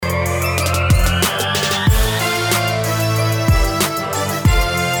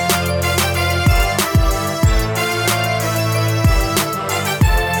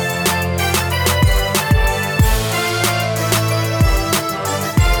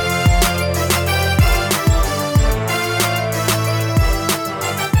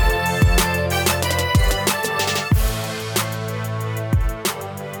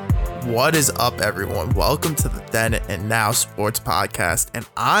What is up, everyone? Welcome to the Then and Now Sports Podcast, and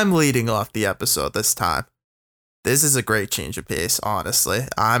I'm leading off the episode this time. This is a great change of pace, honestly.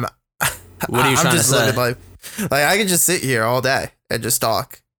 What are you trying to say? Like I could just sit here all day and just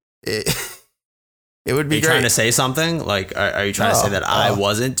talk. It would be Are you great. trying to say something? Like, are you trying to say that I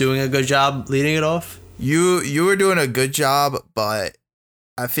wasn't doing a good job leading it off? You were doing a good job, but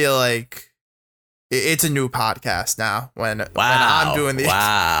I feel like it's a new podcast now when I'm doing these.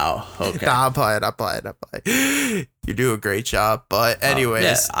 Wow. Okay. Nah, I'm playing. You do a great job. But anyways.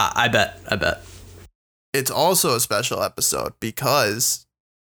 Yeah, I bet. It's also a special episode because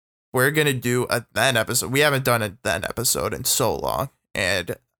we're going to do a Then episode. We haven't done a Then episode in so long,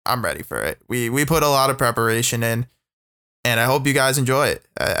 and I'm ready for it. We put a lot of preparation in, and I hope you guys enjoy it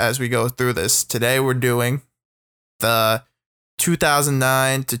as we go through this. Today we're doing the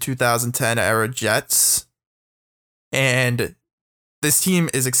 2009 to 2010 era Jets, and this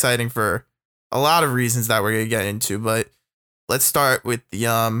team is exciting for a lot of reasons that we're going to get into, but let's start with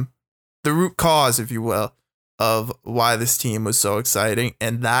the root cause, if you will, of why this team was so exciting,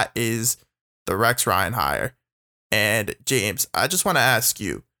 and that is the Rex Ryan hire. And James, I just want to ask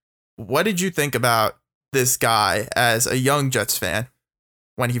you, what did you think about this guy as a young Jets fan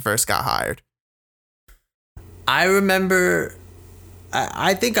when he first got hired? I remember,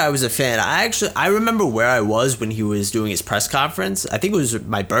 I think I was a fan. I remember where I was when he was doing his press conference. I think it was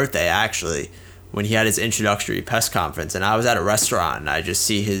my birthday, actually, when he had his introductory press conference, and I was at a restaurant, and I just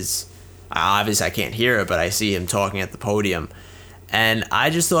see obviously I can't hear it, but I see him talking at the podium, and I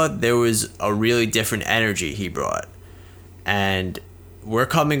just thought there was a really different energy he brought. And we're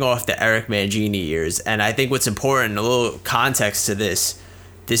coming off the Eric Mangini years, and I think what's important, a little context to this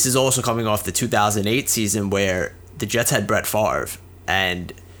is also coming off the 2008 season where the Jets had Brett Favre,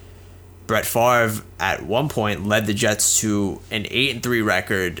 and Brett Favre at one point led the Jets to an 8-3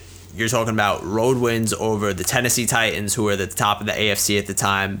 record. You're talking about road wins over the Tennessee Titans, who were at the top of the AFC at the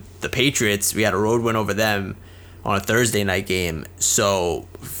time. The Patriots, we had a road win over them on a Thursday night game. So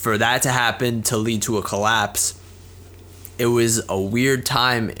for that to happen, to lead to a collapse, it was a weird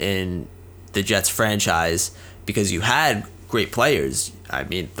time in the Jets franchise because you had great players. I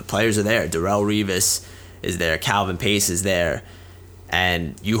mean, the players are there. Darrelle Revis is there. Calvin Pace is there.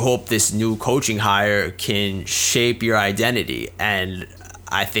 And you hope this new coaching hire can shape your identity. And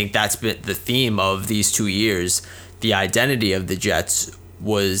I think that's been the theme of these 2 years. The identity of the Jets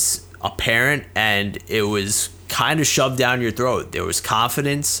was apparent, and it was kind of shoved down your throat. There was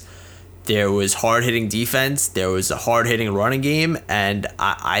confidence, there was hard-hitting defense, there was a hard-hitting running game, and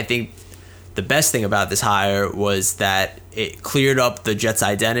I think the best thing about this hire was that it cleared up the Jets'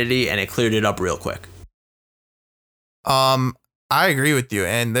 identity, and it cleared it up real quick. I agree with you,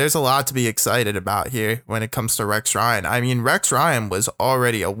 and there's a lot to be excited about here when it comes to Rex Ryan. I mean, Rex Ryan was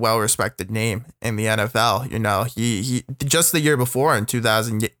already a well-respected name in the NFL. You know, he just the year before in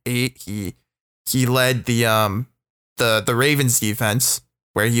 2008, he led the Ravens defense,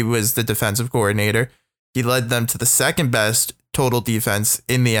 where he was the defensive coordinator. He led them to the second best total defense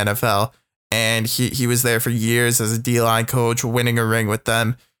in the NFL, and he was there for years as a D-line coach, winning a ring with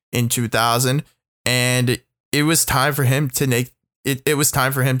them in 2000, and it was time for him to It was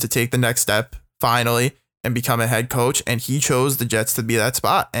time for him to take the next step finally and become a head coach, and he chose the Jets to be that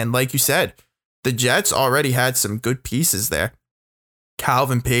spot. And like you said, the Jets already had some good pieces there.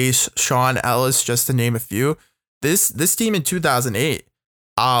 Calvin Pace, Sean Ellis, just to name a few. This team in 2008,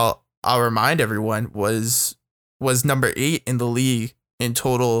 I'll remind everyone, was number 8 in the league in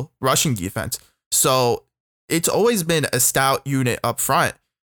total rushing defense. So it's always been a stout unit up front,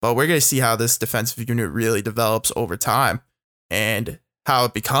 but we're going to see how this defensive unit really develops over time, and how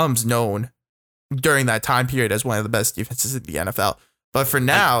it becomes known during that time period as one of the best defenses in the NFL. But for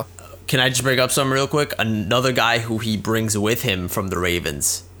now... Can I just bring up something real quick? Another guy who he brings with him from the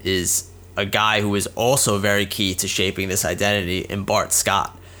Ravens is a guy who is also very key to shaping this identity in Bart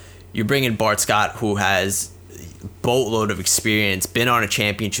Scott. You bring in Bart Scott, who has a boatload of experience, been on a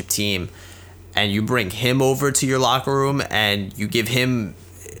championship team, and you bring him over to your locker room and you give him...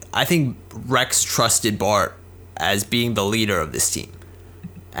 I think Rex trusted Bart as being the leader of this team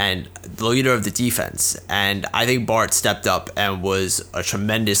and the leader of the defense. And I think Bart stepped up and was a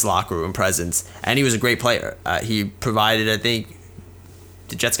tremendous locker room presence. And he was a great player. He provided, I think,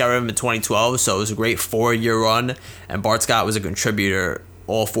 the Jets got rid of him in 2012, so it was a great 4-year run. And Bart Scott was a contributor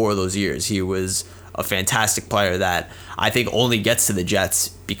all 4 of those years. He was a fantastic player that I think only gets to the Jets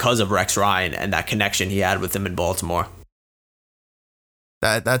because of Rex Ryan and that connection he had with him in Baltimore.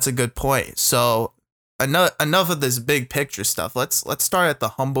 That's a good point. So enough of this big picture stuff. Let's start at the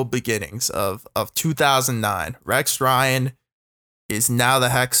humble beginnings of 2009. Rex Ryan is now the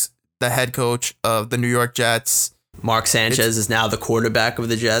the head coach of the New York Jets. Mark Sanchez is now the quarterback of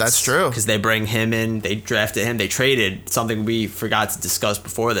the Jets. That's true. Because they bring him in. They drafted him. They traded, something we forgot to discuss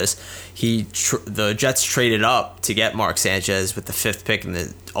before this. The Jets traded up to get Mark Sanchez with the 5th pick in the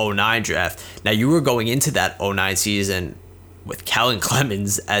 2009 draft. Now, you were going into that 2009 season with Kellen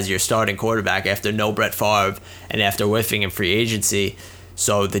Clemens as your starting quarterback after no Brett Favre and after whiffing in free agency.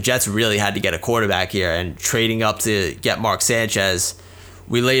 So the Jets really had to get a quarterback here, and trading up to get Mark Sanchez,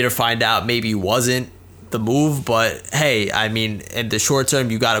 we later find out maybe wasn't the move, but hey, I mean, in the short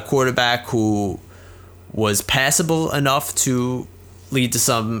term, you got a quarterback who was passable enough to lead to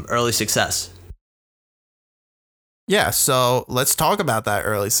some early success. Yeah, so let's talk about that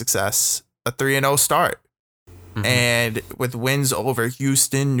early success. A 3-0 start. Mm-hmm. And with wins over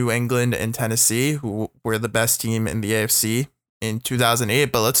Houston, New England, and Tennessee, who were the best team in the AFC in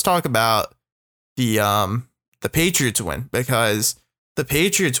 2008. But let's talk about the Patriots win, because the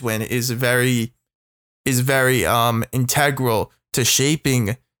Patriots win is very integral to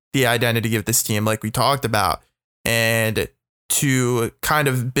shaping the identity of this team, like we talked about, and to kind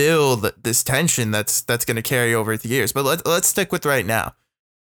of build this tension that's going to carry over the years. But let's stick with right now.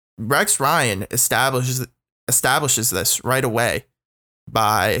 Rex Ryan establishes this right away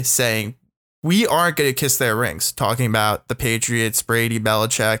by saying we aren't going to kiss their rings, talking about the Patriots, Brady,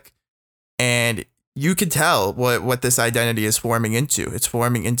 Belichick, and you can tell what this identity is forming into. It's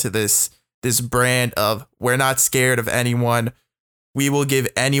forming into this brand of we're not scared of anyone. We will give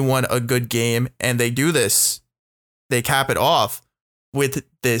anyone a good game. And they do this. They cap it off with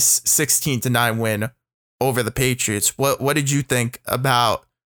this 16-9 win over the Patriots. What did you think about,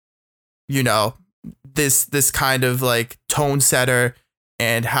 this kind of like tone setter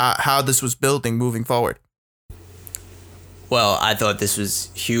and how this was building moving forward? Well, I thought this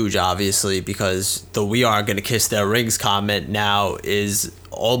was huge, obviously, because the "we aren't going to kiss their rings" comment now is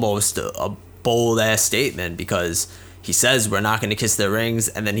almost a bold-ass statement, because he says we're not going to kiss their rings,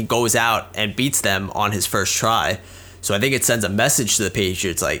 and then he goes out and beats them on his first try. So I think it sends a message to the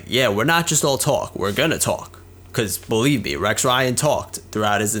Patriots like, yeah, we're not just all talk. We're going to talk. Because believe me, Rex Ryan talked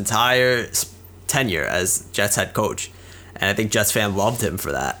throughout his entire tenure as Jets head coach. And I think Jets fans loved him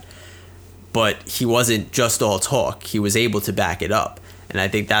for that. But he wasn't just all talk. He was able to back it up. And I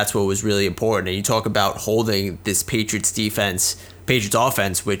think that's what was really important. And you talk about holding this Patriots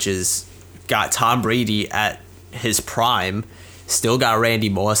offense, which is got Tom Brady at his prime, still got Randy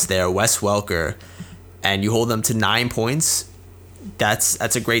Moss there, Wes Welker, and you hold them to 9 points. That's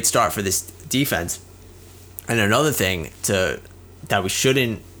a great start for this defense. And another thing that we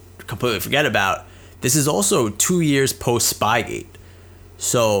shouldn't completely forget about, this is also 2 years post Spygate.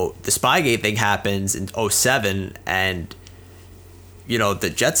 So the Spygate thing happens in 2007, and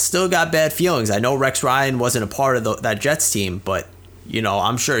the Jets still got bad feelings. I know Rex Ryan wasn't a part of that Jets team, but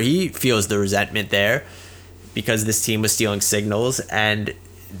I'm sure he feels the resentment there because this team was stealing signals, and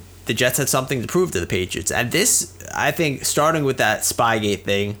the Jets had something to prove to the Patriots. And this, I think, starting with that Spygate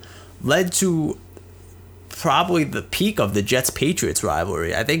thing, led to probably the peak of the Jets-Patriots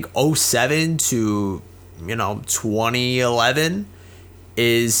rivalry. I think 2007 to 2011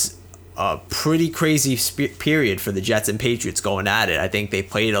 is a pretty crazy period for the Jets and Patriots going at it. I think they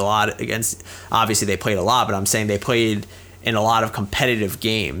played a lot obviously they played a lot, but I'm saying they played in a lot of competitive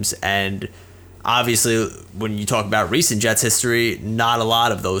games. And obviously when you talk about recent Jets history, not a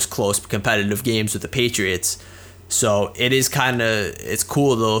lot of those close competitive games with the Patriots. So it's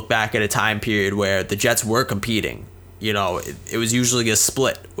cool to look back at a time period where the Jets were competing. It was usually a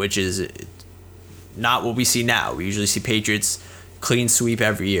split, which is not what we see now. We usually see Patriots clean sweep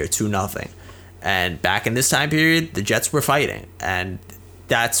every year, 2-0. And back in this time period, the Jets were fighting. And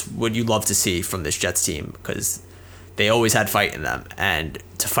that's what you love to see from this Jets team, because they always had fight in them. And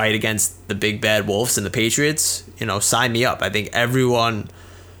to fight against the big bad wolves and the Patriots, sign me up. I think everyone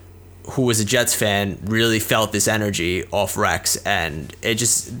who was a Jets fan really felt this energy off Rex, and it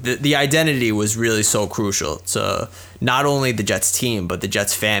just the identity was really so crucial to not only the Jets team but the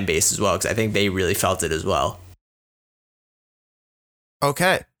Jets fan base as well, because I think they really felt it as well.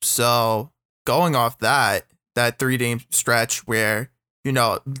 Okay, so going off that 3-game stretch where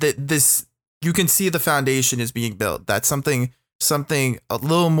this, you can see the foundation is being built. That's something a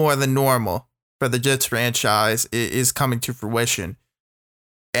little more than normal for the Jets franchise is coming to fruition.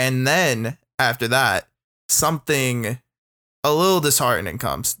 And then after that, something a little disheartening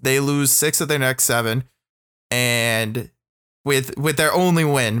comes. They lose 6 of their next 7, and with their only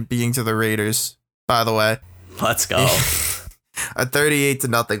win being to the Raiders, by the way. Let's go. A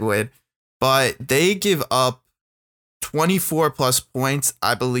 38-0 win. But they give up 24 plus points,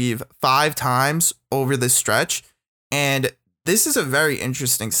 I believe, 5 times over this stretch. And this is a very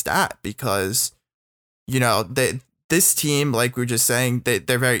interesting stat because, this team, like we were just saying,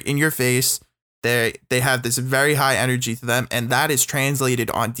 they're very in your face. They have this very high energy to them, and that is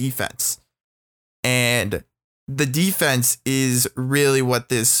translated on defense. And the defense is really what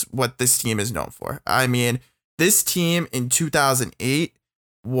this team is known for. I mean, this team in 2008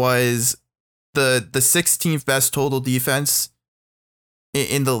 was the 16th best total defense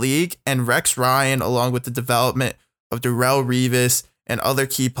in the league, and Rex Ryan, along with the development of Darrelle Revis and other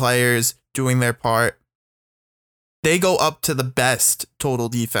key players doing their part, they go up to the best total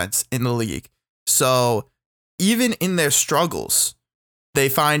defense in the league. So even in their struggles, they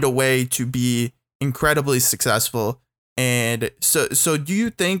find a way to be incredibly successful. And so do you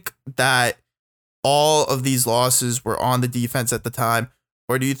think that all of these losses were on the defense at the time,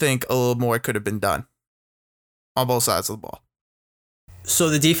 or do you think a little more could have been done on both sides of the ball? So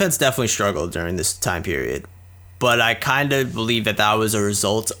the defense definitely struggled during this time period, but I kind of believe that was a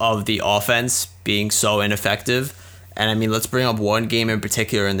result of the offense being so ineffective. And I mean, let's bring up one game in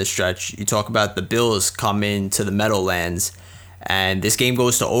particular in the stretch. You talk about the Bills come into the Meadowlands, and this game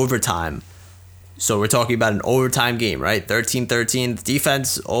goes to overtime. So we're talking about an overtime game, right? 13-13. The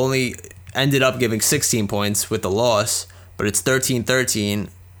defense only ended up giving 16 points with the loss, but it's 13-13.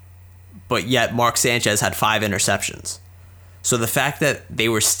 But yet Mark Sanchez had 5 interceptions. So the fact that they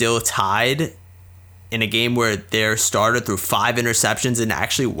were still tied in a game where their starter threw 5 interceptions and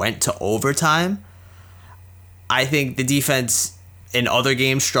actually went to overtime, I think the defense in other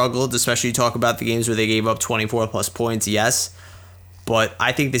games struggled, especially you talk about the games where they gave up 24 plus points, yes. But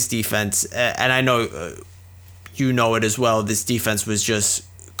I think this defense, and I know you know it as well, this defense was just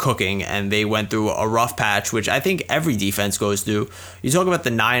cooking, and they went through a rough patch, which I think every defense goes through. You talk about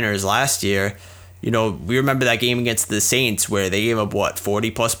the Niners last year, we remember that game against the Saints where they gave up, 40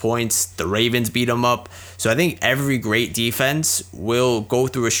 plus points. The Ravens beat them up. So I think every great defense will go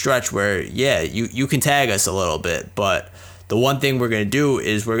through a stretch where, you can tag us a little bit, but the one thing we're going to do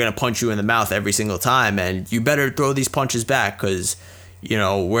is we're going to punch you in the mouth every single time, and you better throw these punches back because,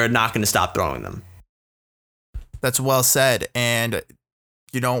 we're not going to stop throwing them. That's well said. And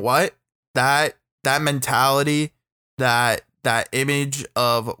you know what? That mentality, that image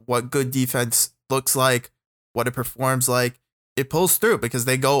of what good defense looks like, what it performs like, it pulls through because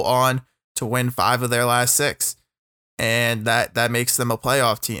they go on to win 5 of their last 6. And that makes them a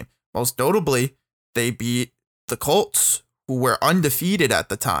playoff team. Most notably, they beat the Colts, who were undefeated at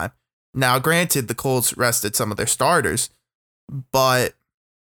the time. Now, granted, the Colts rested some of their starters, but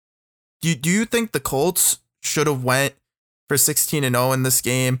do you think the Colts should have went for 16-0 in this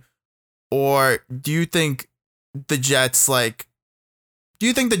game? Or do you think the Jets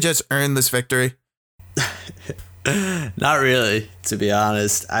earned this victory? Not really, to be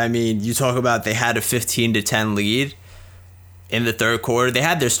honest. I mean, you talk about they had a 15-10 lead in the third quarter. They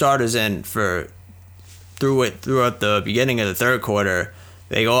had their starters in throughout the beginning of the third quarter.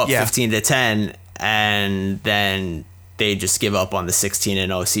 They go up 15-10, and then they just give up on the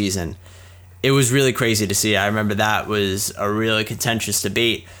 16-0 season. It was really crazy to see. I remember that was a really contentious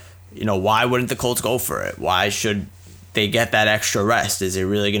debate. Why wouldn't the Colts go for it? Why should they get that extra rest? Is it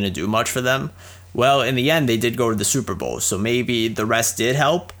really going to do much for them? Well, in the end, they did go to the Super Bowl, so maybe the rest did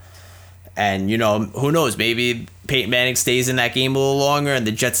help. And, who knows? Maybe Peyton Manning stays in that game a little longer and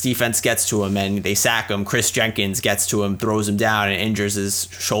the Jets defense gets to him and they sack him. Chris Jenkins gets to him, throws him down, and injures his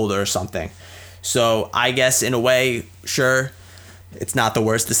shoulder or something. So I guess in a way, sure, it's not the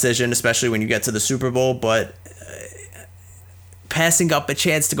worst decision, especially when you get to the Super Bowl, but passing up a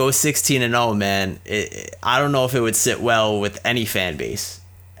chance to go 16-0, man, I don't know if it would sit well with any fan base.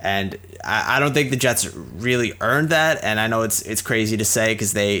 And I don't think the Jets really earned that. And I know it's crazy to say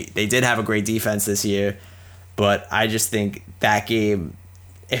because they did have a great defense this year. But I just think that game,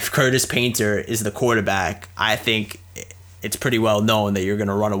 if Curtis Painter is the quarterback, I think it's pretty well known that you're going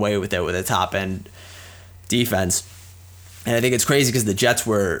to run away with it with a top-end defense. And I think it's crazy because the Jets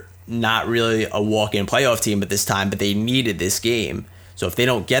were not really a walk-in playoff team at this time, but they needed this game. So if they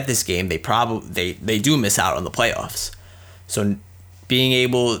don't get this game, they do miss out on the playoffs. So being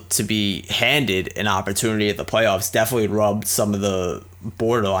able to be handed an opportunity at the playoffs definitely rubbed some of the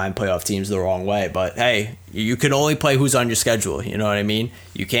borderline playoff teams the wrong way. But hey, you can only play who's on your schedule. You know what I mean?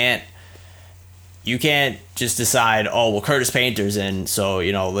 You can't just decide, Curtis Painter's in, so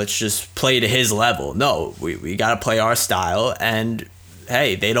let's just play to his level. No, we got to play our style. And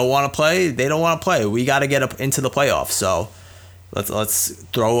hey, they don't want to play. They don't want to play. We got to get up into the playoffs. So let's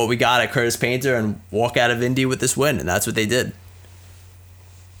throw what we got at Curtis Painter and walk out of Indy with this win. And that's what they did.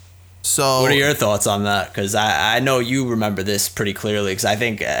 So what are your thoughts on that? Because I know you remember this pretty clearly. Because I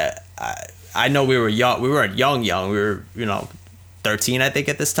think I know we were young. We weren't young. We were, 13, I think,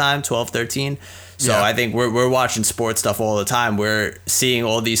 at this time, 12, 13. So Yeah. I think we're watching sports stuff all the time. We're seeing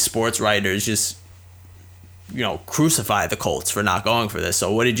all these sports writers just, crucify the Colts for not going for this.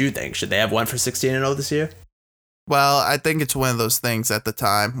 So what did you think? Should they have went for 16-0 this year? Well, I think it's one of those things at the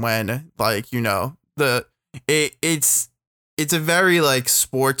time when, like, it's a very like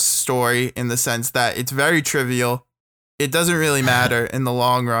sports story in the sense that it's very trivial. It doesn't really matter in the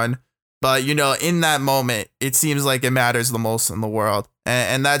long run, but in that moment, it seems like it matters the most in the world,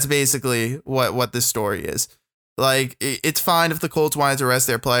 and that's basically what this story is. Like, it's fine if the Colts wanted to rest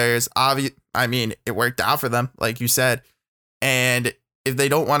their players. I mean, it worked out for them, like you said, and if they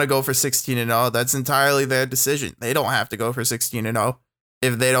don't want to go for 16-0, that's entirely their decision. They don't have to go for 16-0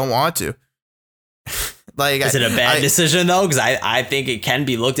 if they don't want to. Like, is it a bad decision though? Because I think it can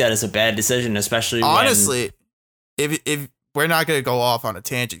be looked at as a bad decision, especially honestly. If we're not going to go off on a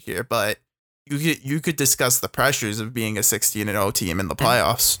tangent here, but you could discuss the pressures of being a 16-0 team in the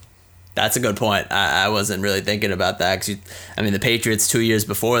playoffs. That's a good point. I wasn't really thinking about that because the Patriots 2 years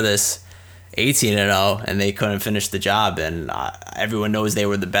before this, 18-0, and they couldn't finish the job. And everyone knows they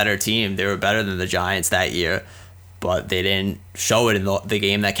were the better team. They were better than the Giants that year, but they didn't show it in the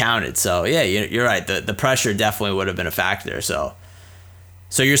game that counted. So yeah, you're right. The pressure definitely would have been a factor. So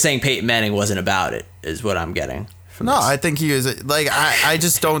you're saying Peyton Manning wasn't about it, is what I'm getting. No, I think he was like, I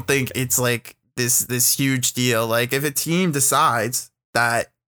just don't think it's like this huge deal. Like, if a team decides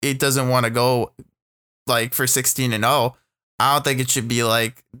that it doesn't want to go like for 16-0, I don't think it should be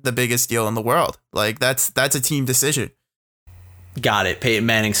like the biggest deal in the world. Like, that's a team decision. Got it. Peyton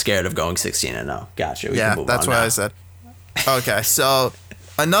Manning's scared of going 16-0. Gotcha. Yeah, that's what I said. Okay, so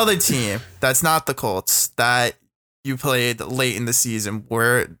another team that's not the Colts that you played late in the season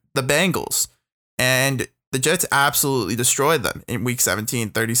were the Bengals, and the Jets absolutely destroyed them in Week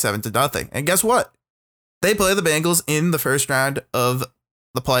 17, 37-0. And guess what? They play the Bengals in the first round of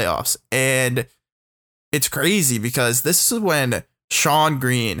the playoffs, and it's crazy because this is when Sean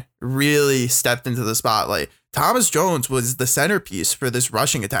Green really stepped into the spotlight. Thomas Jones was the centerpiece for this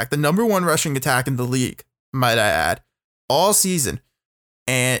rushing attack, the number one rushing attack in the league, might I add, all season.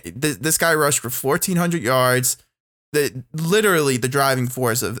 And this guy rushed for 1,400 yards, literally the driving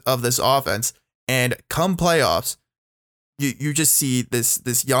force of this offense. And come playoffs, you just see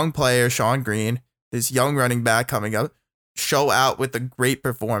this young player, Sean Green, this young running back coming up, show out with a great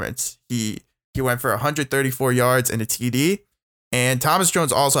performance. He went for 134 yards and a TD. And Thomas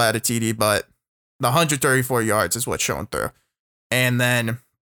Jones also had a TD, but the 134 yards is what's shown through. And then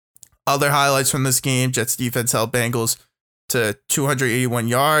other highlights from this game, Jets defense held Bengals to 281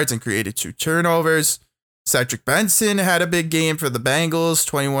 yards and created 2 turnovers. Cedric Benson had a big game for the Bengals,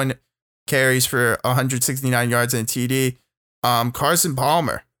 21 carries for 169 yards and a TD. Carson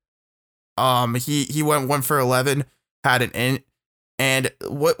Palmer, he went 1 for 11, had an int. And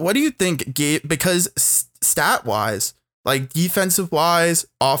what do you think, Gabe? Because stat wise, like defensive wise,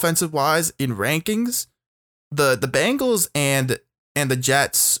 offensive wise, in rankings, the Bengals and the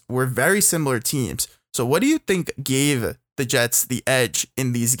Jets were very similar teams. So what do you think gave the Jets the edge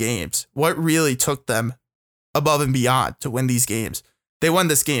in these games? What really took them above and beyond to win these games? They won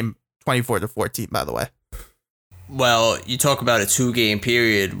this game 24-14, by the way. Well, you talk about a 2-game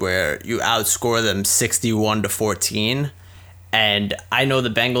period where you outscore them 61-14. And I know the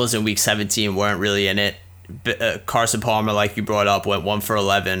Bengals in Week 17 weren't really in it. Carson Palmer, like you brought up, went 1 for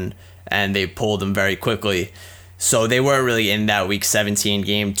 11, and they pulled him very quickly. So they weren't really in that Week 17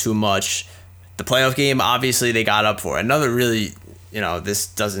 game too much. The playoff game, obviously, they got up for. Another really, this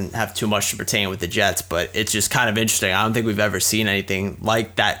doesn't have too much to pertain with the Jets, but it's just kind of interesting. I don't think we've ever seen anything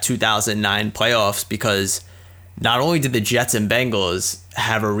like that 2009 playoffs, because not only did the Jets and Bengals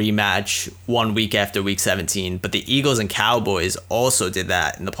have a rematch 1 week after Week 17, but the Eagles and Cowboys also did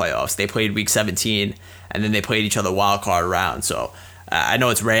that in the playoffs. They played Week 17, and then they played each other wild card round. So I know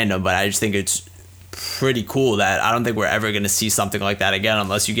it's random, but I just think it's pretty cool that I don't think we're ever going to see something like that again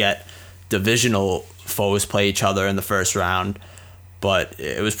unless you get divisional foes play each other in the first round. But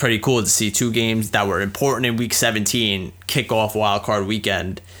it was pretty cool to see 2 games that were important in Week 17 kick off wild card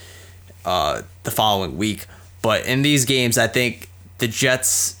weekend the following week. But in these games, I think the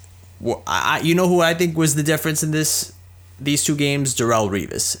Jets, who I think was the difference in these 2 games? Darrelle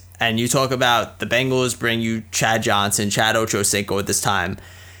Revis. And you talk about the Bengals bring you Chad Ochocinco at this time,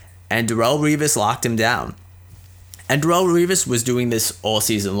 and Darrelle Revis locked him down. And Darrelle Revis was doing this all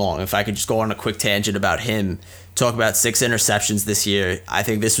season long. If I could just go on a quick tangent about him, talk about 6 interceptions this year. I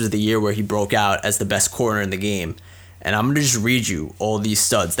think this was the year where he broke out as the best corner in the game. And I'm going to just read you all these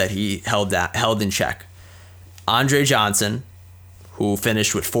studs that he held in check. Andre Johnson, who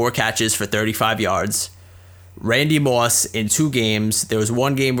finished with 4 catches for 35 yards. Randy Moss in 2 games. There was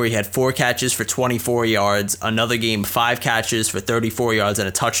one game where he had 4 catches for 24 yards. Another game, 5 catches for 34 yards and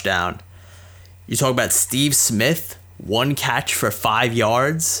a touchdown. You talk about Steve Smith, 1 catch for 5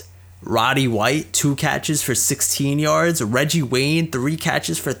 yards. Roddy White, 2 catches for 16 yards. Reggie Wayne, 3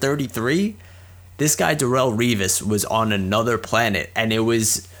 catches for 33. This guy, Darrelle Revis, was on another planet, and it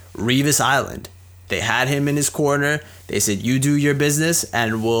was Revis Island. They had him in his corner. They said, you do your business,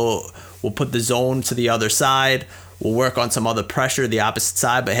 and we'll put the zone to the other side. We'll work on some other pressure the opposite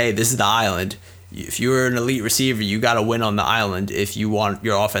side. But, hey, this is the island. If you're an elite receiver, you got to win on the island if you want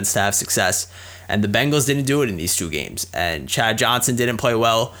your offense to have success. And the Bengals didn't do it in these 2 games. And Chad Johnson didn't play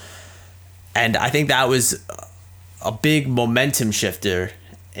well. And I think that was a big momentum shifter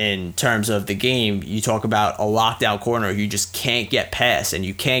in terms of the game. You talk about a lockdown corner you just can't get past, and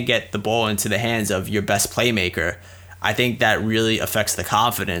you can't get the ball into the hands of your best playmaker. I think that really affects the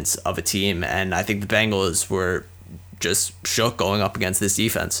confidence of a team, and I think the Bengals were just shook going up against this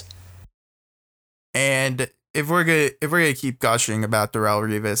defense. And if we're gonna keep gushing about Darrelle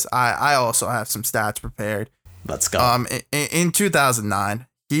Revis, I also have some stats prepared. Let's go. In 2009,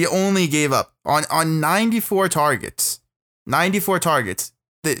 he only gave up on 94 targets. 94 targets.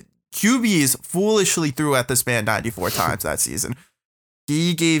 The QBs foolishly threw at this man 94 times that season.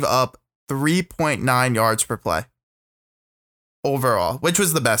 He gave up 3.9 yards per play overall, which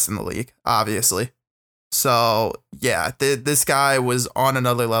was the best in the league, obviously. So, yeah, this guy was on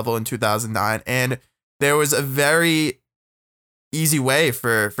another level in 2009, and there was a very easy way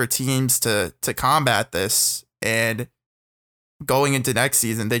for teams to combat this, and going into next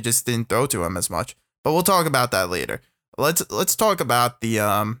season, they just didn't throw to him as much. But we'll talk about that later. Let's talk about the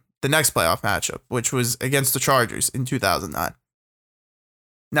next playoff matchup, which was against the Chargers in 2009.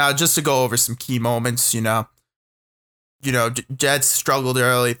 Now, just to go over some key moments, Jets struggled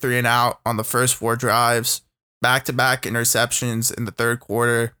early, 3 and out on the first 4 drives, back-to-back interceptions in the third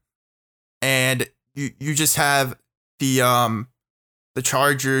quarter, and you just have the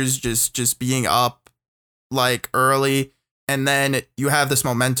Chargers just being up like early, and then you have this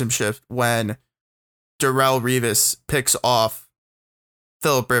momentum shift when Darrelle Revis picks off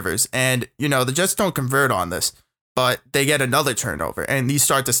Phillip Rivers, and the Jets don't convert on this, but they get another turnover, and these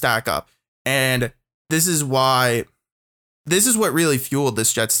start to stack up, and this is what really fueled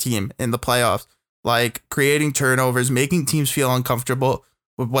this Jets team in the playoffs, like creating turnovers, making teams feel uncomfortable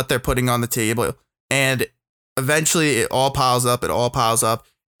with what they're putting on the table, and eventually it all piles up,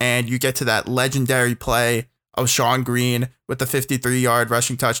 and you get to that legendary play of Sean Green with the 53-yard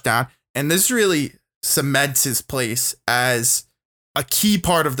rushing touchdown, and this really cements his place as a key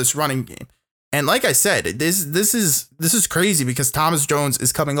part of this running game. And like I said, this is crazy because Thomas Jones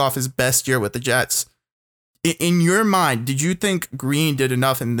is coming off his best year with the Jets. In your mind, did you think Green did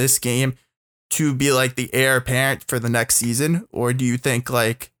enough in this game to be like the heir apparent for the next season, or do you think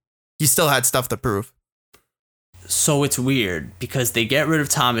like he still had stuff to prove? So it's weird because they get rid of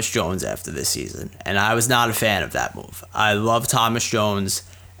Thomas Jones after this season, and I was not a fan of that move. I love Thomas Jones,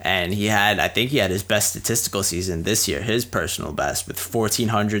 and I think he had his best statistical season this year, his personal best, with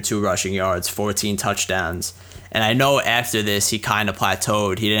 1,402 rushing yards, 14 touchdowns. And I know after this, he kind of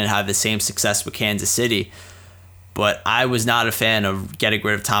plateaued. He didn't have the same success with Kansas City, but I was not a fan of getting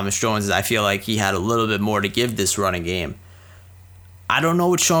rid of Thomas Jones, as I feel like he had a little bit more to give this running game. I don't know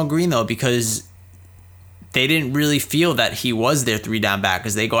with Sean Green, though, because they didn't really feel that he was their 3-down back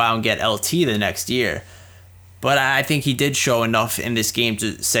because they go out and get LT the next year. But I think he did show enough in this game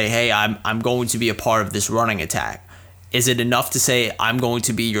to say, hey, I'm going to be a part of this running attack. Is it enough to say I'm going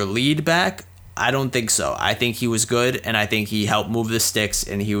to be your lead back? I don't think so. I think he was good, and I think he helped move the sticks,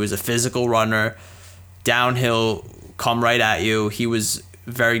 and he was a physical runner, downhill, come right at you. He was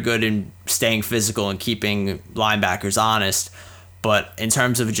very good in staying physical and keeping linebackers honest. But in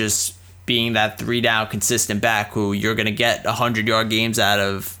terms of just being that 3-down consistent back who you're going to get 100-yard games out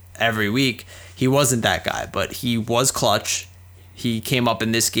of every week, he wasn't that guy, but he was clutch. He came up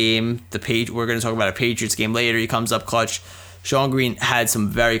in this game. We're going to talk about a Patriots game later. He comes up clutch. Sean Green had some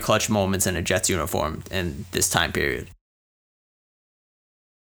very clutch moments in a Jets uniform in this time period.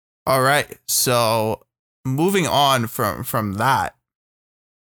 All right, so moving on from that,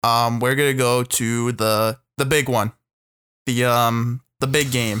 we're gonna go to the big one, the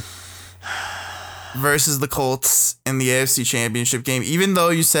big game versus the Colts in the AFC Championship game. Even though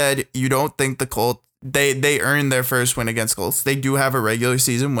you said you don't think the Colts they earned their first win against Colts, they do have a regular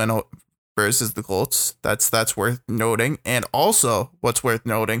season win versus the Colts. That's worth noting. And also, what's worth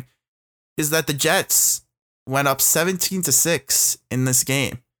noting is that the Jets went up 17-6 in this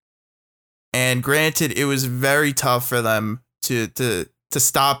game. And granted, it was very tough for them to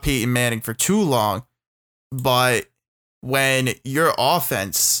stop Peyton Manning for too long. But when your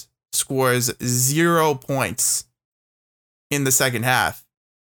offense scores 0 points in the second half,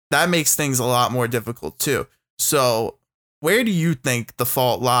 that makes things a lot more difficult too. So where do you think the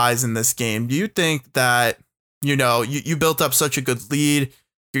fault lies in this game? Do you think that, you built up such a good lead,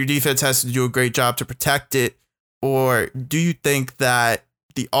 your defense has to do a great job to protect it? Or do you think that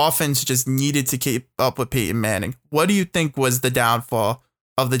the offense just needed to keep up with Peyton Manning? What do you think was the downfall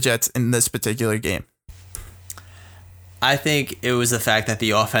of the Jets in this particular game? I think it was the fact that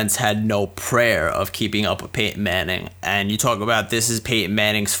the offense had no prayer of keeping up with Peyton Manning. And you talk about this is Peyton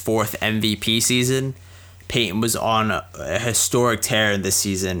Manning's 4th MVP season. Peyton was on a historic tear this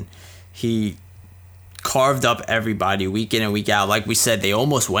season. He carved up everybody week in and week out. Like we said, they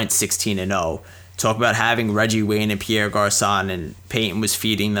almost went 16-0. Talk about having Reggie Wayne and Pierre Garçon, and Peyton was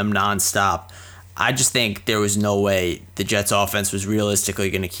feeding them nonstop. I just think there was no way the Jets offense was realistically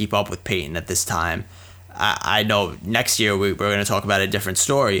going to keep up with Peyton at this time. I know next year we're going to talk about a different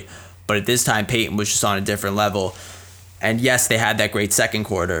story, but at this time Peyton was just on a different level. And yes, they had that great second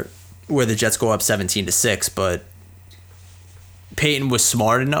quarter where the Jets go up 17-6, but Peyton was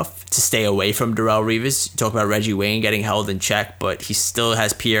smart enough to stay away from Darrelle Revis. You talk about Reggie Wayne getting held in check, but he still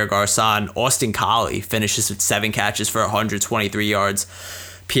has Pierre Garçon. Austin Collie finishes with 7 catches for 123 yards.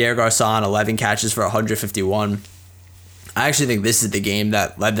 Pierre Garçon, 11 catches for 151. I actually think this is the game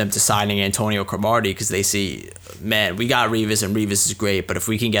that led them to signing Antonio Cromartie, because they see, man, we got Revis and Revis is great, but if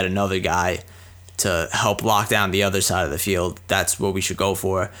we can get another guy to help lock down the other side of the field, that's what we should go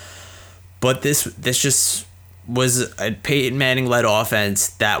for. But this just was a Peyton Manning-led offense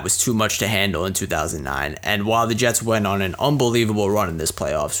that was too much to handle in 2009. And while the Jets went on an unbelievable run in this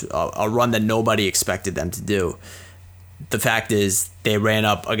playoffs, a run that nobody expected them to do, the fact is they ran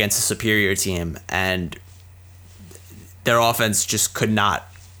up against a superior team, and their offense just could not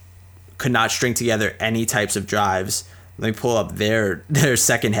string together any types of drives. Let me pull up their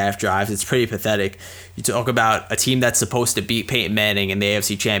second half drives. It's pretty pathetic. You talk about a team that's supposed to beat Peyton Manning in the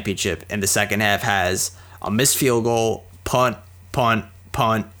AFC Championship, and the second half has a missed field goal, punt,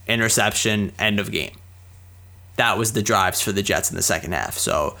 interception, end of game. That was the drives for the Jets in the second half.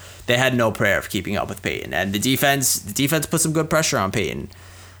 So they had no prayer of keeping up with Peyton. And the defense put some good pressure on Peyton.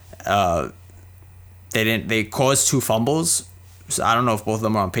 They caused 2 fumbles. So I don't know if both of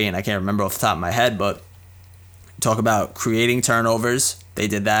them are on Peyton. I can't remember off the top of my head, but talk about creating turnovers. They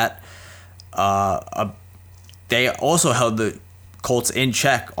did that. They also held the Colts in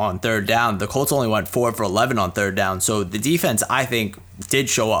check on third down. The Colts only went 4 for 11 on third down. So the defense, I think, did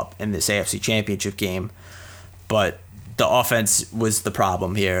show up in this AFC Championship game. But the offense was the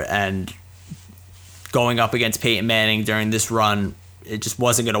problem here. And going up against Peyton Manning during this run, it just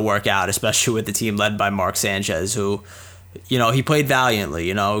wasn't going to work out, especially with the team led by Mark Sanchez, who, he played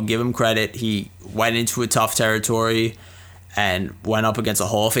valiantly. Give him credit. He went into a tough territory and went up against a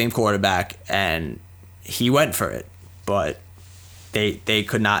Hall of Fame quarterback, and he went for it. But they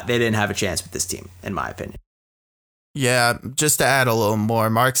didn't have a chance with this team, in my opinion. Yeah, just to add a little more,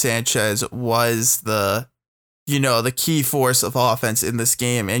 Mark Sanchez was the key force of offense in this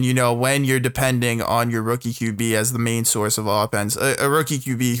game. And, when you're depending on your rookie QB as the main source of offense, a rookie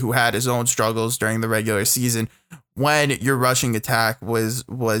QB who had his own struggles during the regular season, when your rushing attack was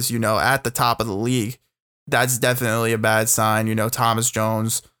at the top of the league, that's definitely a bad sign. Thomas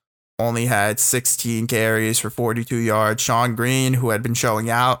Jones only had 16 carries for 42 yards. Sean Green, who had been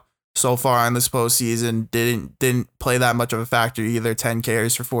showing out so far in this postseason, didn't play that much of a factor either. 10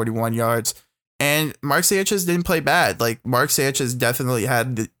 carries for 41 yards. And Mark Sanchez didn't play bad. Like, Mark Sanchez definitely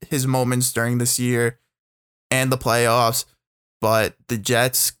had his moments during this year and the playoffs, but the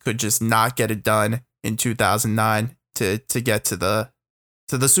Jets could just not get it done in 2009 to get to the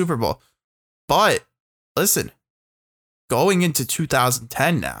Super Bowl. But listen, going into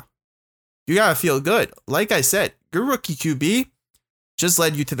 2010 now, you gotta feel good. Like I said, your rookie QB just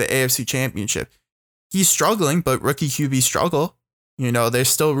led you to the AFC Championship. He's struggling, but rookie QB struggle. There's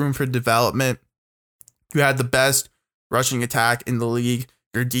still room for development. You had the best rushing attack in the league.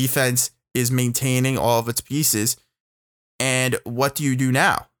 Your defense is maintaining all of its pieces. And what do you do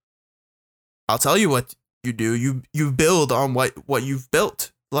now? I'll tell you what you do. You build on what you've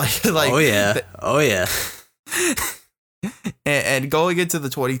built. Like oh yeah. And going into the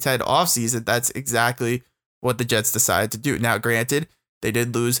 2010 offseason, that's exactly what the Jets decided to do. Now, granted, they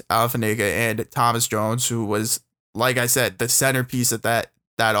did lose Alfaniga and Thomas Jones, who was, like I said, the centerpiece of that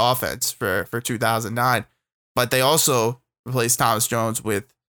offense for 2009. But they also replaced Thomas Jones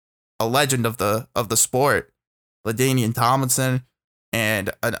with a legend of the sport, LaDainian Tomlinson,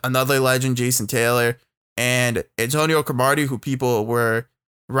 and another legend, Jason Taylor. And Antonio Cromartie, who people were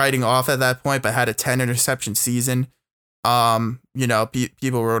writing off at that point, but had a 10 interception season.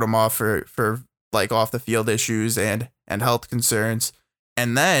 People wrote him off for like off the field issues and health concerns.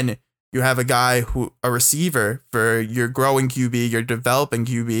 And then you have a receiver for your growing QB, your developing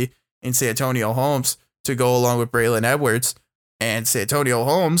QB in Santonio Holmes to go along with Braylon Edwards. And Santonio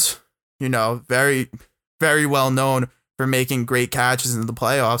Holmes, very, very well known for making great catches in the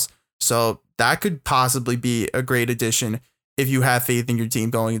playoffs. So that could possibly be a great addition if you have faith in your team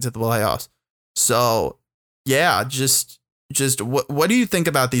going into the playoffs. So yeah, just what do you think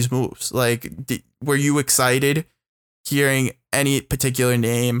about these moves? Like, were you excited hearing any particular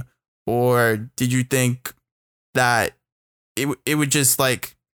name, or did you think that it would just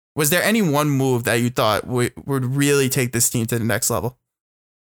like, was there any one move that you thought would really take this team to the next level?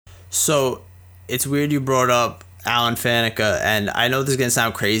 So it's weird you brought up Alan Faneca, and I know this is going to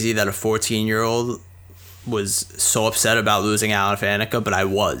sound crazy that a 14-year-old was so upset about losing Alan Faneca, but I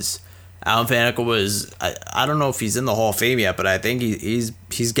was. Alan Faneca was, I don't know if he's in the Hall of Fame yet, but I think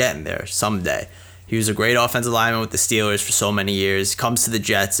he's getting there someday. He was a great offensive lineman with the Steelers for so many years. Comes to the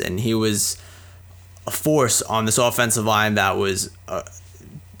Jets, and he was a force on this offensive line that was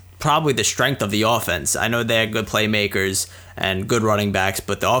probably the strength of the offense. I know they had good playmakers and good running backs,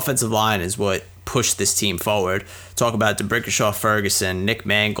 but the offensive line is what pushed this team forward. Talk about D'Brickashaw Ferguson, Nick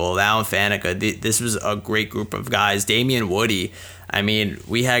Mangold, Alan Faneca. This was a great group of guys. Damian Woody. I mean,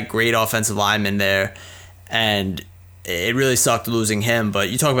 we had great offensive linemen there, and it really sucked losing him. But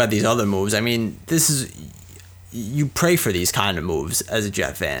you talk about these other moves. I mean, you pray for these kind of moves as a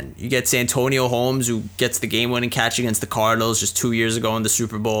Jet fan. You get Santonio Holmes, who gets the game-winning catch against the Cardinals just 2 years ago in the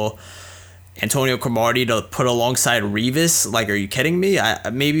Super Bowl. Antonio Cromartie to put alongside Revis. Like, are you kidding me?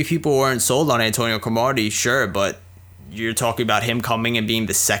 Maybe people weren't sold on Antonio Cromartie, sure, but you're talking about him coming and being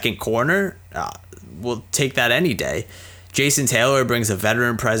the second corner? We'll take that any day. Jason Taylor brings a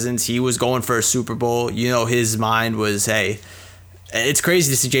veteran presence. He was going for a Super Bowl. His mind was, hey, it's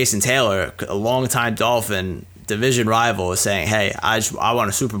crazy to see Jason Taylor, a longtime Dolphin division rival, is saying, hey, I want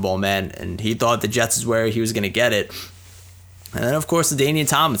a Super Bowl, man. And he thought the Jets is where he was going to get it. And then, of course, LaDainian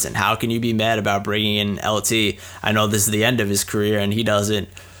Tomlinson. How can you be mad about bringing in LT? I know this is the end of his career, and he doesn't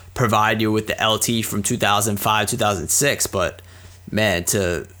provide you with the LT from 2005, 2006. But, man,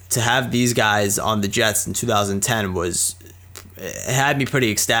 to have these guys on the Jets in 2010 it had me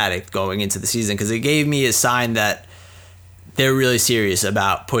pretty ecstatic going into the season, because it gave me a sign that they're really serious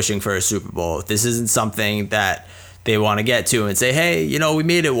about pushing for a Super Bowl. This isn't something that they want to get to and say, hey, we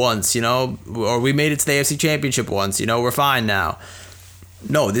made it once, or we made it to the AFC Championship once, we're fine now.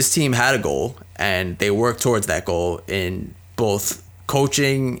 No, this team had a goal, and they worked towards that goal in both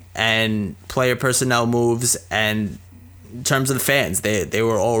coaching and player personnel moves, and in terms of the fans, they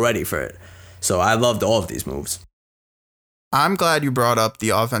were all ready for it. So I loved all of these moves. I'm glad you brought up the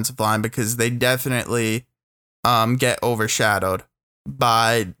offensive line, because they definitely get overshadowed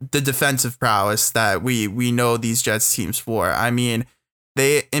by the defensive prowess that we know these Jets teams for. I mean,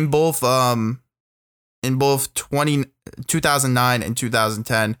 they in both 2009 and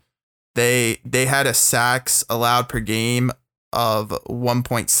 2010, they had a sacks allowed per game of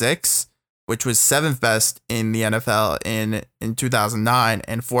 1.6, which was seventh best in the NFL in 2009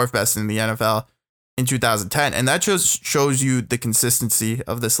 and fourth best in the NFL in 2010. And that just shows you the consistency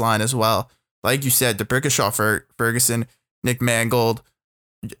of this line as well. Like you said, D'Brickashaw Ferguson, Nick Mangold,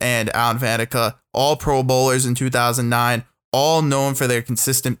 and Alan Faneca, all Pro Bowlers in 2009, all known for their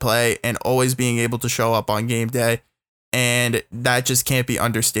consistent play and always being able to show up on game day. And that just can't be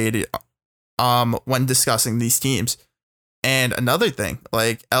understated when discussing these teams. And another thing,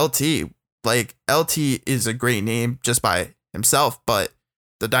 like LT is a great name just by himself, but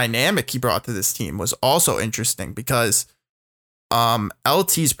the dynamic he brought to this team was also interesting, because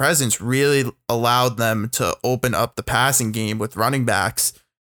LT's presence really allowed them to open up the passing game with running backs.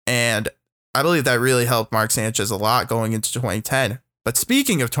 And I believe that really helped Mark Sanchez a lot going into 2010. But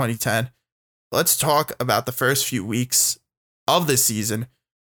speaking of 2010, let's talk about the first few weeks of the season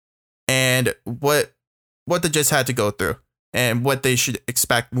and what the Jets had to go through and what they should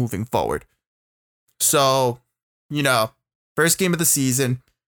expect moving forward. So, first game of the season,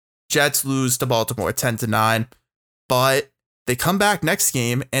 Jets lose to Baltimore 10-9, but they come back next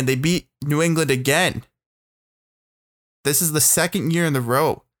game and they beat New England again. This is the second year in a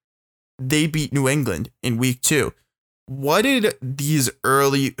row they beat New England in week 2. What did these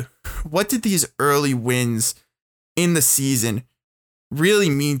early wins in the season really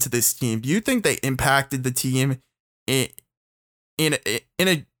mean to this team? Do you think they impacted the team in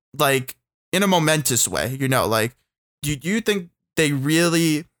a momentous way? Do you think they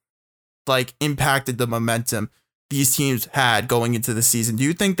really like impacted the momentum these teams had going into the season? Do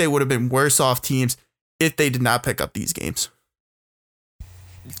you think they would have been worse off teams if they did not pick up these games?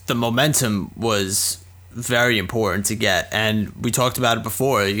 The momentum was very important to get, and we talked about it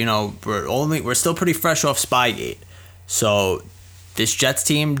before. You know, we're still pretty fresh off Spygate, so this Jets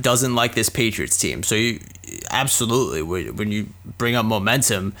team doesn't like this Patriots team. So you absolutely, when you bring up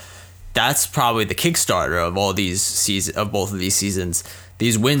momentum, that's probably the Kickstarter of both of these seasons.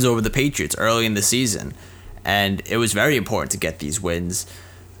 These wins over the Patriots early in the season, and it was very important to get these wins.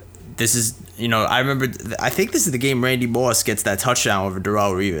 This is, I think this is the game Randy Moss gets that touchdown over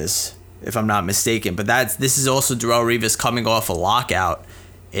Darrelle Revis, if I'm not mistaken. But this is also Darrelle Revis coming off a lockout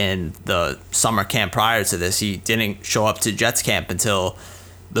in the summer camp prior to this. He didn't show up to Jets camp until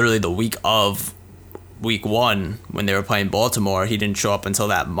literally the week of week 1 when they were playing Baltimore. He didn't show up until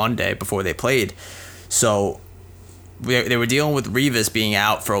that Monday before they played. So they were dealing with Revis being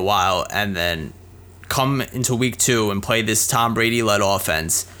out for a while, and then come into week 2 and play this Tom Brady-led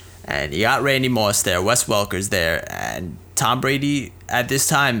offense. And you got Randy Moss there, Wes Welker's there, and Tom Brady at this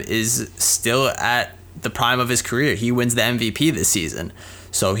time is still at the prime of his career. He wins the MVP this season.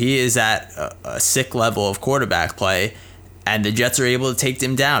 So he is at a sick level of quarterback play, and the Jets are able to take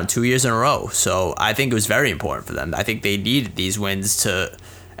him down 2 years in a row. So I think it was very important for them. I think they needed these wins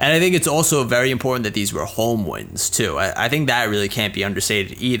and I think it's also very important that these were home wins too. I think that really can't be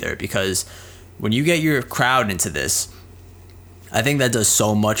understated either, because when you get your crowd into this, I think that does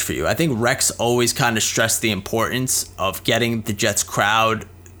so much for you. I think Rex always kind of stressed the importance of getting the Jets crowd,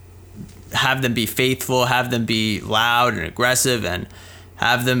 have them be faithful, have them be loud and aggressive, and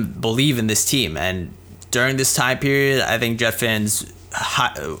have them believe in this team. And during this time period, I think Jet fans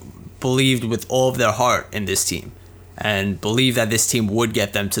believed with all of their heart in this team and believed that this team would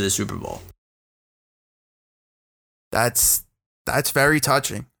get them to the Super Bowl. That's very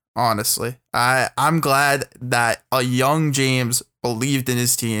touching, honestly. I'm glad that a young James believed in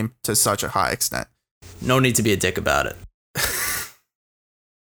his team to such a high extent. No need to be a dick about it.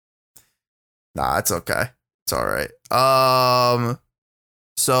 Nah, it's okay. It's all right.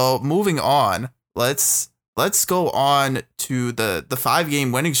 So moving on, let's go on to the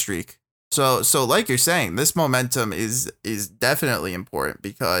 5-game winning streak. So like you're saying, this momentum is definitely important,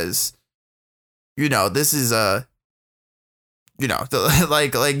 because this is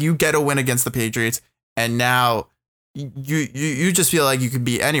like you get a win against the Patriots, and now you just feel like you could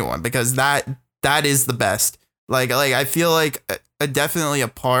beat anyone, because that is the best. Like I feel like definitely a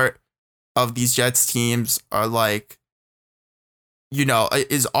part of these Jets teams are like,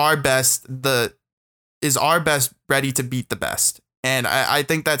 is our best ready to beat the best? And I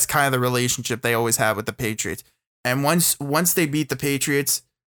think that's kind of the relationship they always have with the Patriots. And once they beat the Patriots,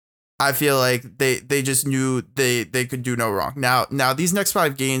 I feel like they just knew they could do no wrong. Now these next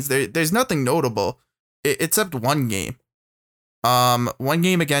 5 games, there's nothing notable except one game. One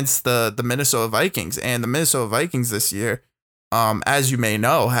game against the Minnesota Vikings, and the Minnesota Vikings this year, as you may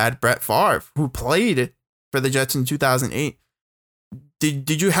know, had Brett Favre, who played for the Jets in 2008.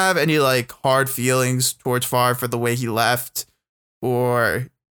 Did you have any like hard feelings towards Favre for the way he left, or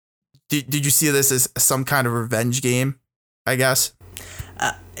did you see this as some kind of revenge game, I guess?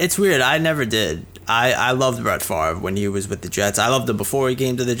 It's weird. I never did. I loved Brett Favre when he was with the Jets. I loved him before he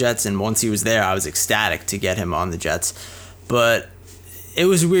came to the Jets, and once he was there, I was ecstatic to get him on the Jets. But it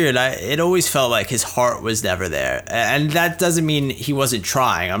was weird. It always felt like his heart was never there. And that doesn't mean he wasn't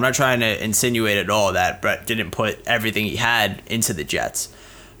trying. I'm not trying to insinuate at all that Brett didn't put everything he had into the Jets.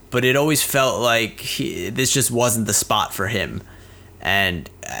 But it always felt like this just wasn't the spot for him. And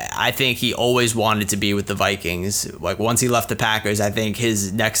I think he always wanted to be with the Vikings. Like, once he left the Packers, I think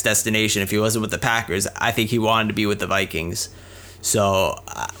his next destination, if he wasn't with the Packers, I think he wanted to be with the Vikings. So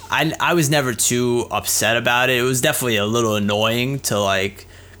I was never too upset about it. It was definitely a little annoying to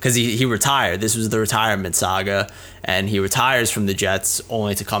because he retired. This was the retirement saga, and he retires from the Jets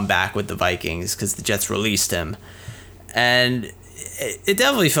only to come back with the Vikings because the Jets released him. And it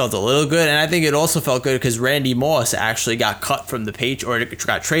definitely felt a little good, and I think it also felt good because Randy Moss actually got cut from the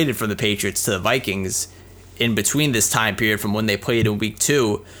got traded from the Patriots to the Vikings in between this time period from when they played in week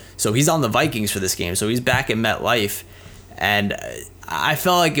 2. So he's on the Vikings for this game. So he's back in MetLife, and I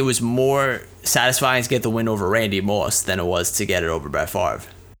felt like it was more satisfying to get the win over Randy Moss than it was to get it over Brett Favre.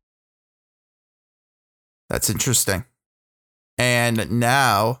 That's interesting. And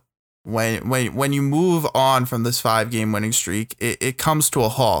now, when you move on from this 5-game winning streak, it comes to a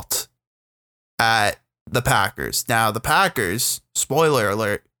halt at the Packers. Now, the Packers, spoiler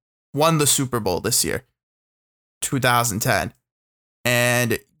alert, won the Super Bowl this year, 2010.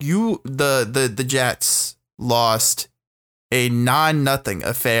 And the Jets lost a 9-0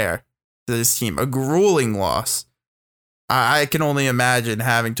 affair to this team, a grueling loss. I can only imagine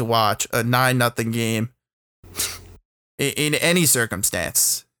having to watch a 9-0 game in any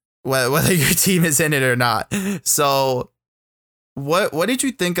circumstance, whether your team is in it or not. So, what did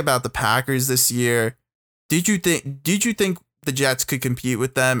you think about the Packers this year? Did you think the Jets could compete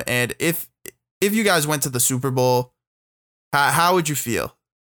with them? And if you guys went to the Super Bowl, how would you feel?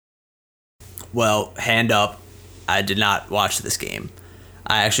 Well, hand up, I did not watch this game.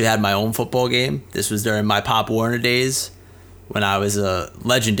 I actually had my own football game. This was during my Pop Warner days when I was a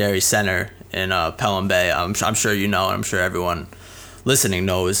legendary center in Pelham Bay. I'm sure you know, and I'm sure everyone listening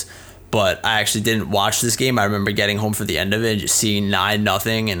knows. But I actually didn't watch this game. I remember getting home for the end of it and just seeing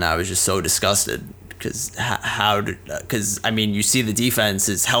 9-0, and I was just so disgusted. Because I mean, you see the defense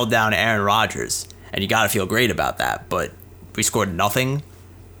is held down to Aaron Rodgers, and you got to feel great about that. But we scored nothing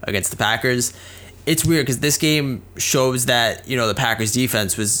against the Packers. It's weird because this game shows that, you know, the Packers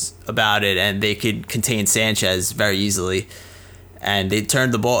defense was about it and they could contain Sanchez very easily. And the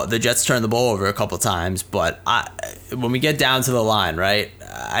Jets turned the ball over a couple times. But when we get down to the line, right,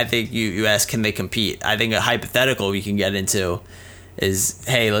 I think you ask, can they compete? I think a hypothetical we can get into is,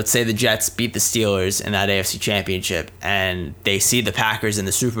 hey, let's say the Jets beat the Steelers in that AFC Championship and they see the Packers in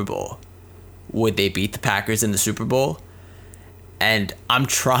the Super Bowl. Would they beat the Packers in the Super Bowl? And I'm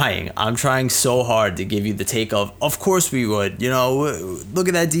trying so hard to give you the take of course we would. You know, look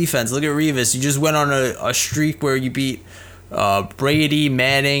at that defense. Look at Revis. You just went on a streak where you beat Brady,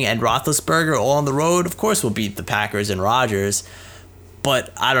 Manning, and Roethlisberger all on the road. Of course we'll beat the Packers and Rodgers.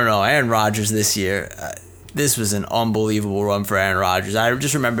 But I don't know, Aaron Rodgers this year, this was an unbelievable run for Aaron Rodgers. I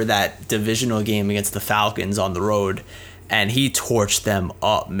just remember that divisional game against the Falcons on the road, and he torched them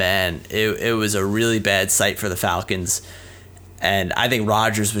up, man. It was a really bad sight for the Falcons. And I think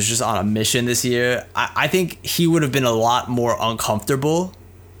Rodgers was just on a mission this year. I think he would have been a lot more uncomfortable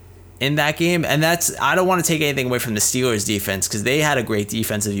in that game. And I don't want to take anything away from the Steelers defense because they had a great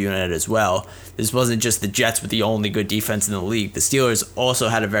defensive unit as well. This wasn't just the Jets with the only good defense in the league. The Steelers also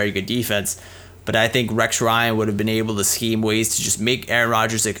had a very good defense. But I think Rex Ryan would have been able to scheme ways to just make Aaron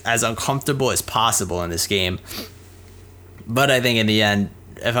Rodgers as uncomfortable as possible in this game. But I think in the end,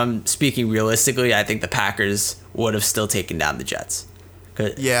 if I'm speaking realistically, I think the Packers would have still taken down the Jets.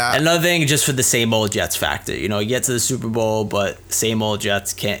 Yeah. Another thing, just for the same old Jets factor. You know, you get to the Super Bowl, but same old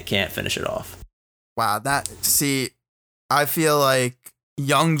Jets can't finish it off. Wow, I feel like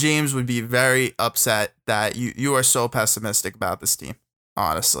young James would be very upset that you are so pessimistic about this team,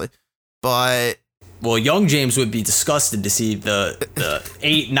 honestly. But well, young James would be disgusted to see the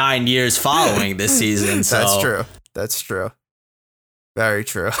 8-9 years following this season. So. That's true. Very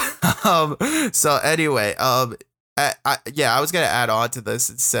true. So anyway, I was gonna add on to this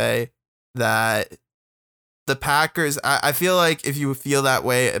and say that the Packers, I feel like if you feel that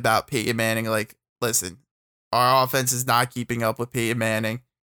way about Peyton Manning, like, listen, our offense is not keeping up with Peyton Manning.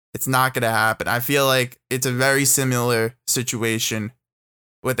 It's not gonna happen. I feel like it's a very similar situation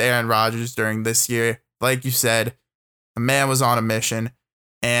with Aaron Rodgers during this year. Like you said, a man was on a mission,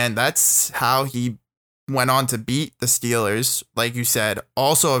 and that's how he went on to beat the Steelers, like you said,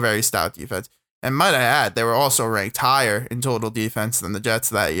 also a very stout defense. And might I add, they were also ranked higher in total defense than the Jets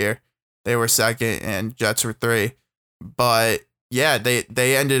that year. They were second and Jets were 3. But yeah,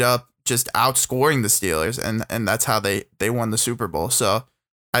 they ended up just outscoring the Steelers, and that's how they won the Super Bowl. So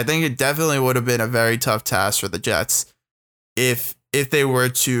I think it definitely would have been a very tough task for the Jets if they were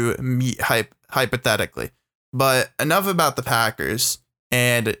to meet hypothetically. But enough about the Packers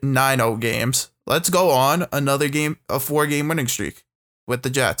and 9-0 games. Let's go on another game, a 4-game winning streak with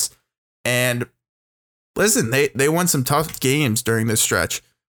the Jets. And listen, they won some tough games during this stretch.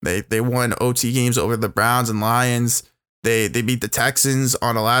 They won OT games over the Browns and Lions. They beat the Texans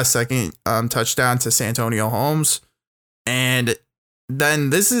on a last second touchdown to Santonio Holmes. And then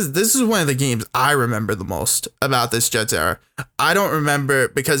this is one of the games I remember the most about this Jets era. I don't remember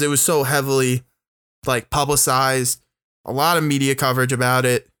because it was so heavily like publicized, a lot of media coverage about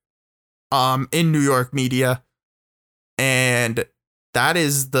it. In New York media, and that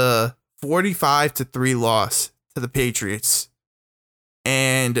is the 45-3 loss to the Patriots.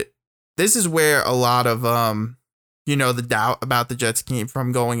 And this is where a lot of the doubt about the Jets came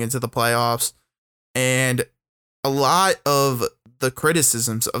from going into the playoffs, and a lot of the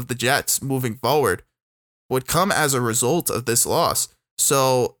criticisms of the Jets moving forward would come as a result of this loss.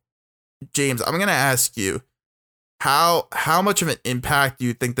 So, James, I'm gonna ask you, how much of an impact do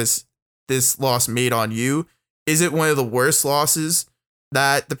you think this loss made on you? Is it one of the worst losses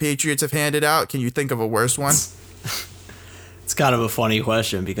that the Patriots have handed out? Can you think of a worse one? It's kind of a funny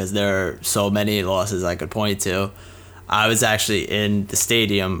question because there are so many losses I could point to. I was actually in the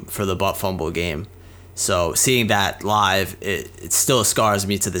stadium for the butt fumble game. So seeing that live, it still scars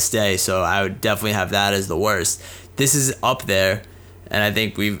me to this day. So I would definitely have that as the worst. This is up there, and I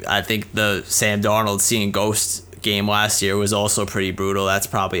think the Sam Darnold seeing ghost game last year was also pretty brutal. That's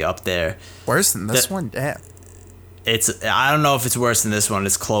probably up there. Worse than this one? Damn. I don't know if it's worse than this one.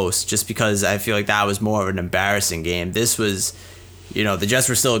 It's close, just because I feel like that was more of an embarrassing game. This was, the Jets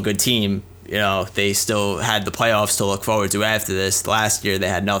were still a good team. They still had the playoffs to look forward to after this. Last year, they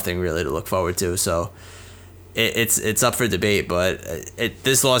had nothing really to look forward to. So it's up for debate, but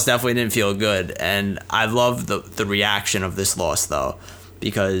this loss definitely didn't feel good. And I love the reaction of this loss, though,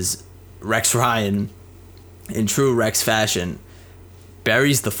 because Rex Ryan, in true Rex fashion,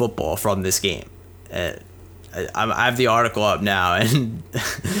 buries the football from this game. I have the article up now, and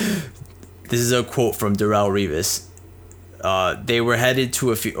this is a quote from Darrelle Revis. They were headed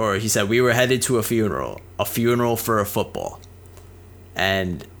to he said, we were headed to a funeral for a football.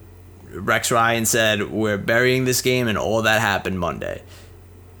 And Rex Ryan said, we're burying this game, and all that happened Monday.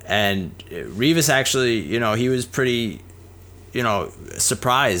 And Revis actually, he was pretty,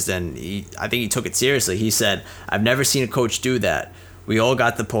 surprised, and I think he took it seriously. He said, I've never seen a coach do that. We all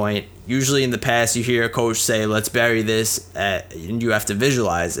got the point. Usually in the past, you hear a coach say, let's bury this, and you have to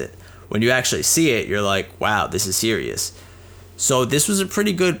visualize it. When you actually see it, you're like, wow, this is serious. So this was a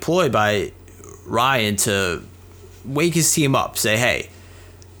pretty good ploy by Ryan to wake his team up, say, hey,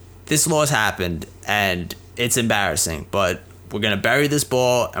 this loss happened, and it's embarrassing, but we're going to bury this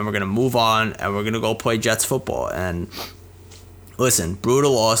ball, and we're going to move on, and we're going to go play Jets football. And listen,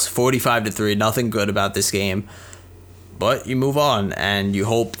 brutal loss, 45-3, nothing good about this game. But you move on, and you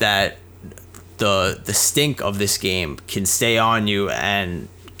hope that the stink of this game can stay on you and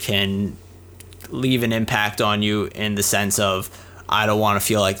can leave an impact on you in the sense of, I don't want to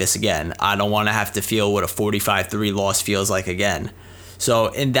feel like this again. I don't want to have to feel what a 45-3 loss feels like again. So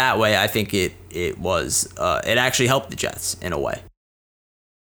in that way, I think it actually helped the Jets in a way.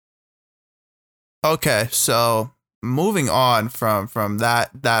 Okay, so moving on from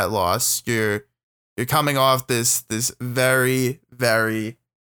that loss, you're coming off this very, very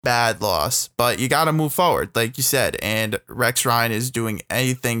bad loss, but you got to move forward, like you said, and Rex Ryan is doing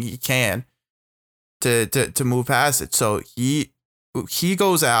anything he can to move past it. So he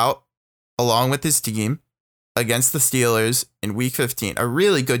goes out along with his team against the Steelers in Week 15, a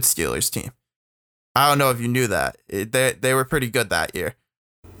really good Steelers team. I don't know if you knew that. They were pretty good that year.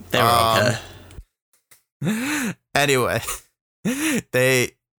 They were okay. Anyway,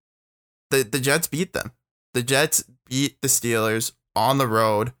 the Jets beat them. The Jets beat the Steelers on the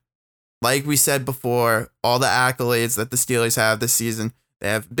road. Like we said before, all the accolades that the Steelers have this season. They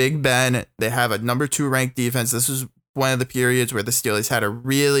have Big Ben. They have a number 2 ranked defense. This was one of the periods where the Steelers had a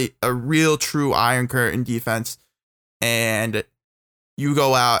real true Iron Curtain defense. And you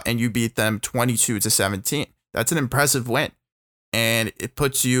go out and you beat them 22-17. That's an impressive win. And it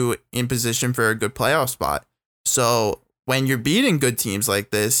puts you in position for a good playoff spot. So when you're beating good teams like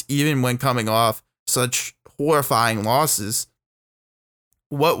this, even when coming off such horrifying losses,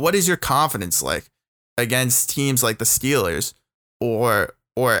 what is your confidence like against teams like the Steelers or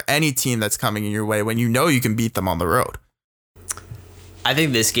any team that's coming in your way when you know you can beat them on the road? I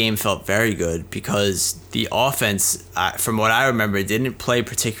think this game felt very good because the offense, from what I remember, didn't play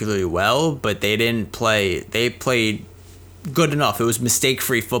particularly well, but they played good enough. It was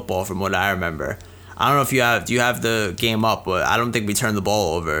mistake-free football from what I remember. I don't know if do you have the game up, but I don't think we turned the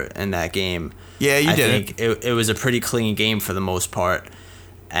ball over in that game. Yeah, you did. I think it was a pretty clean game for the most part.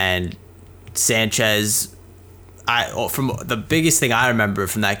 And Sanchez, from the biggest thing I remember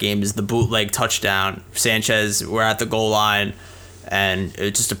from that game is the bootleg touchdown. Sanchez, we're at the goal line, and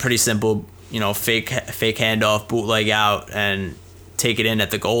it's just a pretty simple, fake handoff, bootleg out, and take it in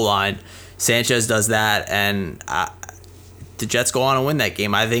at the goal line. Sanchez does that, and the Jets go on and win that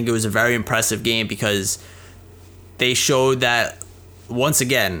game. I think it was a very impressive game because they showed that, once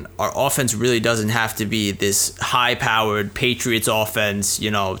again, our offense really doesn't have to be this high-powered Patriots offense,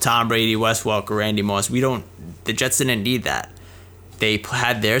 Tom Brady, Wes Welker, Randy Moss. The Jets didn't need that. They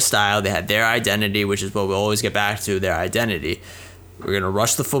had their style. They had their identity, which is what we'll always get back to, their identity. We're going to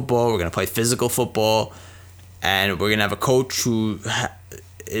rush the football. We're going to play physical football. And we're going to have a coach who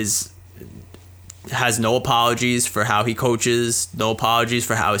has no apologies for how he coaches, no apologies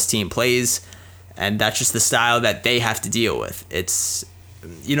for how his team plays. And that's just the style that they have to deal with.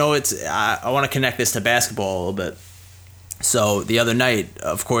 I want to connect this to basketball a little bit. So the other night,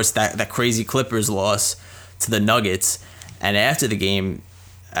 of course, that crazy Clippers loss to the Nuggets. And after the game,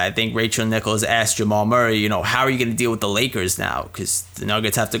 I think Rachel Nichols asked Jamal Murray, you know, how are you going to deal with the Lakers now? Because the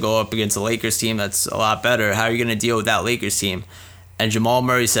Nuggets have to go up against the Lakers team that's a lot better. How are you going to deal with that Lakers team? And Jamal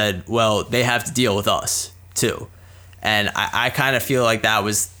Murray said, well, they have to deal with us too. And I kind of feel like that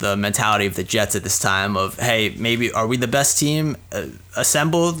was the mentality of the Jets at this time of, hey, maybe are we the best team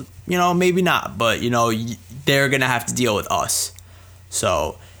assembled? You know, maybe not. But, you know, they're going to have to deal with us.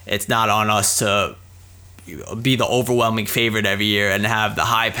 So it's not on us to be the overwhelming favorite every year and have the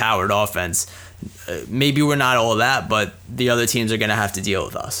high-powered offense. Maybe we're not all that, but the other teams are going to have to deal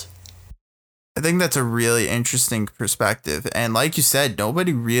with us. I think that's a really interesting perspective. And like you said,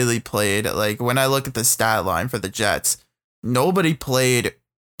 nobody really played. Like when I look at the stat line for the Jets, nobody played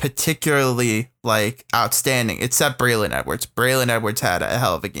particularly like outstanding except Braylon Edwards. Braylon Edwards had a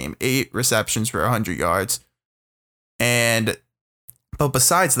hell of a game. 8 receptions for 100 yards. But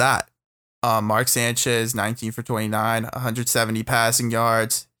besides that, Mark Sanchez, 19 for 29, 170 passing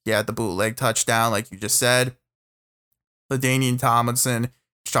yards. He had the bootleg touchdown, like you just said. LaDainian Tomlinson,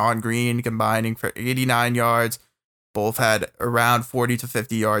 Sean Green combining for 89 yards. Both had around 40 to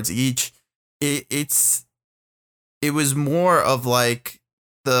 50 yards each. It was more of like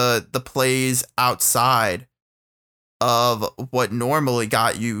the plays outside of what normally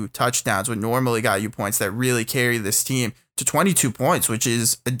got you touchdowns, what normally got you points that really carry this team to 22 points, which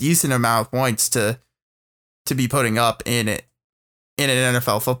is a decent amount of points to be putting up in an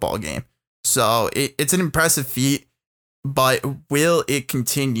NFL football game. So it's an impressive feat, but will it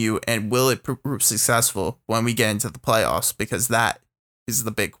continue and will it prove successful when we get into the playoffs? Because that is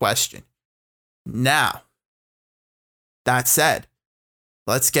the big question. Now, that said,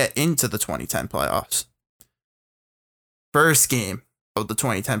 let's get into the 2010 playoffs. First game of the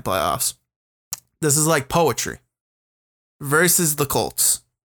 2010 playoffs. This is like poetry. Versus the Colts.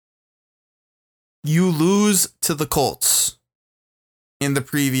 You lose to the Colts in the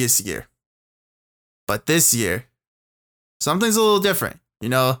previous year. But this year, something's a little different. You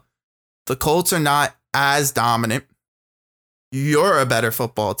know, the Colts are not as dominant. You're a better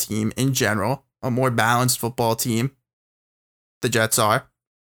football team in general, a more balanced football team. The Jets are.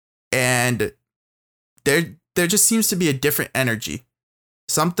 And there just seems to be a different energy.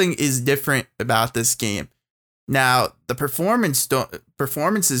 Something is different about this game. Now, the performances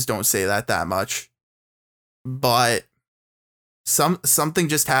don't say that much, but something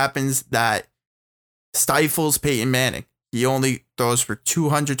just happens that stifles Peyton Manning. He only throws for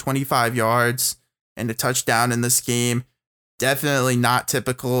 225 yards and a touchdown in this game. Definitely not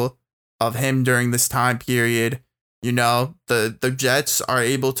typical of him during this time period. You know, the Jets are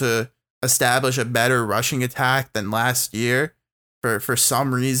able to establish a better rushing attack than last year for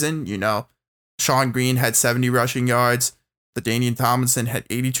some reason. You know, Sean Green had 70 rushing yards. LaDainian Tomlinson had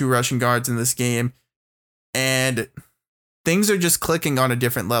 82 rushing yards in this game. And things are just clicking on a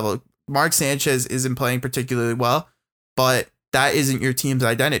different level. Mark Sanchez isn't playing particularly well, but that isn't your team's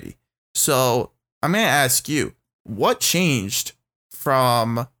identity. So I'm going to ask you, what changed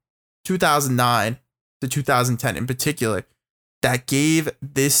from 2009 to 2010 in particular that gave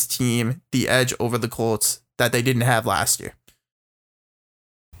this team the edge over the Colts that they didn't have last year?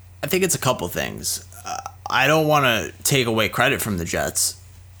 I think it's a couple things. I don't want to take away credit from the Jets,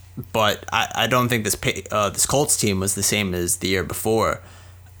 but I don't think this Colts team was the same as the year before.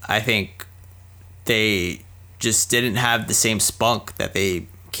 I think they just didn't have the same spunk that they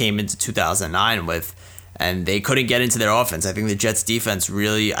came into 2009 with, and they couldn't get into their offense. I think the Jets defense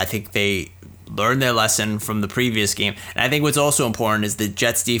really, I think they learned their lesson from the previous game. And I think what's also important is the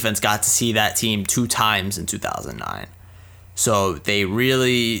Jets defense got to see that team 2 times in 2009. So they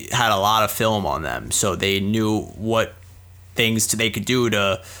really had a lot of film on them. So they knew what things they could do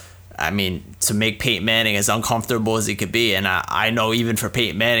to make Peyton Manning as uncomfortable as he could be. And I know even for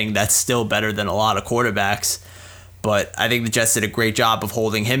Peyton Manning, that's still better than a lot of quarterbacks. But I think the Jets did a great job of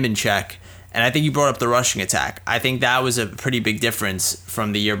holding him in check. And I think you brought up the rushing attack. I think that was a pretty big difference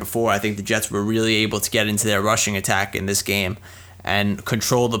from the year before. I think the Jets were really able to get into their rushing attack in this game and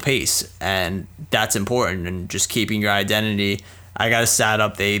control the pace. And that's important. And just keeping your identity. I got a stat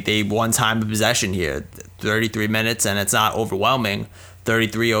up. They won time of possession here, 33 minutes, and it's not overwhelming,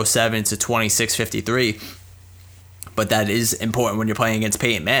 33:07 to 26:53. But that is important when you're playing against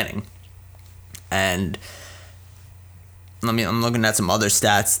Peyton Manning. And I'm looking at some other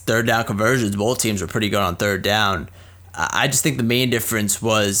stats. Third down conversions, both teams were pretty good on third down. I just think the main difference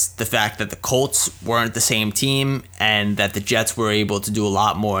was the fact that the Colts weren't the same team and that the Jets were able to do a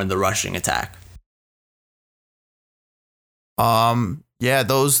lot more in the rushing attack. Yeah,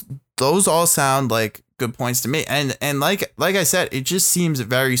 those all sound like good points to me. And like I said, it just seems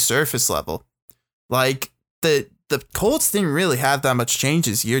very surface level. Like the the Colts didn't really have that much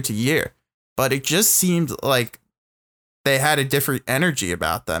changes year to year, but it just seemed like they had a different energy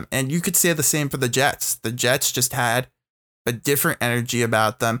about them. And you could say the same for the Jets. The Jets just had a different energy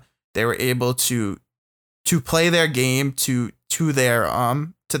about them. They were able to play their game to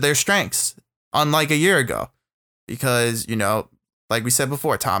their strengths, unlike a year ago. Because, like we said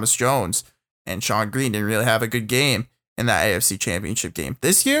before, Thomas Jones and Sean Green didn't really have a good game in that AFC Championship game.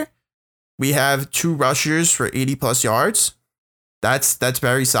 This year, we have 2 rushers for 80 plus yards. That's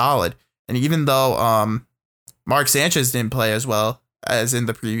very solid. And even though Mark Sanchez didn't play as well as in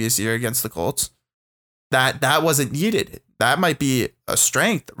the previous year against the Colts, that wasn't needed. That might be a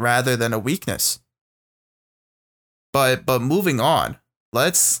strength rather than a weakness. But moving on,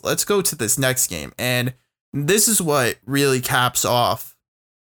 let's go to this next game. And this is what really caps off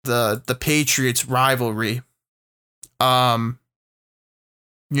the Patriots rivalry.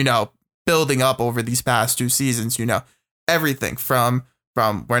 Building up over these past 2 seasons, everything from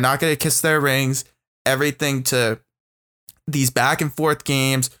we're not going to kiss their rings, everything to these back and forth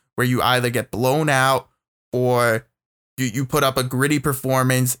games where you either get blown out or you put up a gritty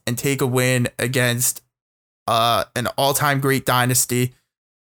performance and take a win against an all-time great dynasty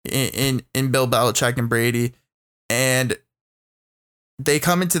in Bill Belichick and Brady. And they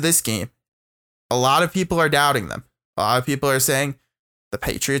come into this game. A lot of people are doubting them. A lot of people are saying the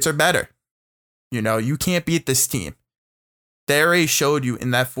Patriots are better. You can't beat this team. They already showed you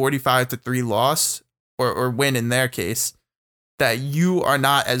in that 45-3 loss or win in their case that you are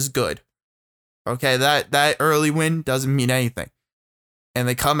not as good. Okay, that early win doesn't mean anything. And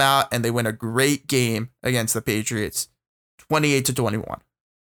they come out and they win a great game against the Patriots, 28-21.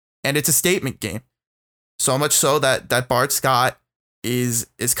 And it's a statement game. So much so that Bart Scott is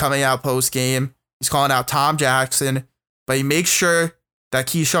coming out post game. He's calling out Tom Jackson, but he makes sure that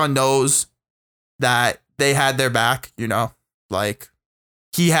Keyshawn knows that they had their back, like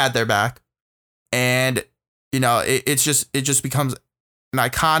he had their back. And, it just becomes an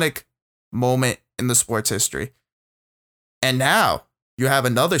iconic moment in the sports history. And now you have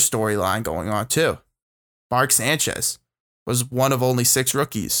another storyline going on too. Mark Sanchez was one of only 6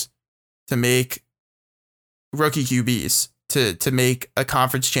 rookies to make rookie QBs to make a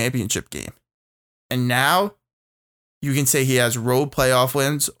conference championship game. And now you can say he has road playoff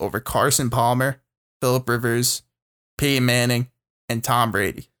wins over Carson Palmer, Phillip Rivers, Peyton Manning, and Tom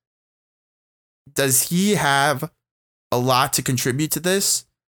Brady. Does he have a lot to contribute to this?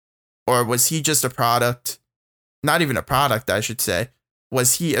 Or was he just a product? Not even a product, I should say.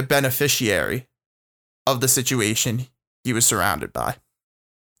 Was he a beneficiary of the situation he was surrounded by?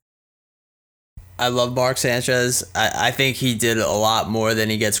 I love Mark Sanchez. I think he did a lot more than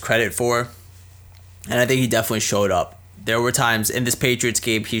he gets credit for. And I think he definitely showed up. There were times in this Patriots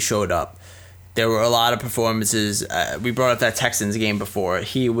game he showed up. There were a lot of performances. We brought up that Texans game before.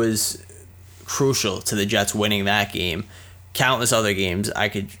 He was crucial to the Jets winning that game. Countless other games I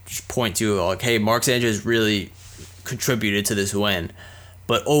could point to, like, hey, Mark Sanchez really contributed to this win.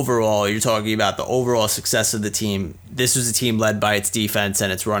 But overall, you're talking about the overall success of the team. This was a team led by its defense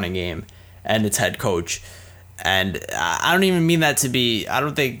and its running game and its head coach. And I don't even mean that to be, I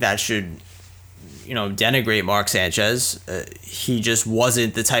don't think that should, denigrate Mark Sanchez. He just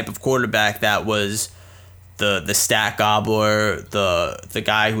wasn't the type of quarterback that was the stat gobbler, the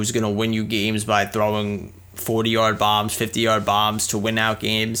guy who's going to win you games by throwing 40-yard bombs, 50-yard bombs to win out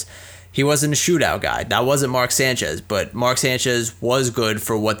games. He wasn't a shootout guy. That wasn't Mark Sanchez, but Mark Sanchez was good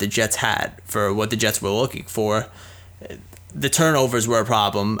for what the Jets had, for what the Jets were looking for. The turnovers were a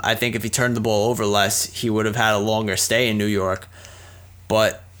problem. I think if he turned the ball over less, he would have had a longer stay in New York.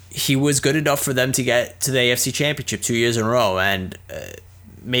 But he was good enough for them to get to the AFC Championship 2 years in a row, and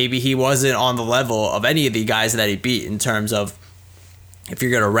maybe he wasn't on the level of any of the guys that he beat in terms of, if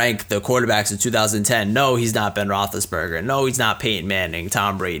you're going to rank the quarterbacks in 2010, no, he's not Ben Roethlisberger. No, he's not Peyton Manning,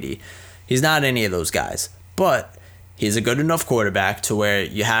 Tom Brady. He's not any of those guys. But he's a good enough quarterback to where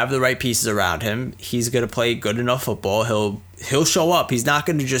you have the right pieces around him. He's going to play good enough football. He'll show up. He's not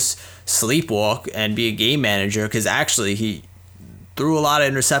going to just sleepwalk and be a game manager, because actually he threw a lot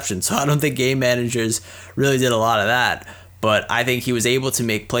of interceptions. So I don't think game managers really did a lot of that. But I think he was able to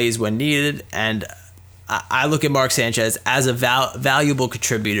make plays when needed, and I look at Mark Sanchez as a valuable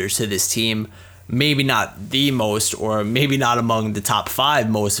contributor to this team. Maybe not the most, or maybe not among the top 5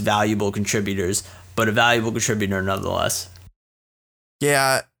 most valuable contributors, but a valuable contributor nonetheless.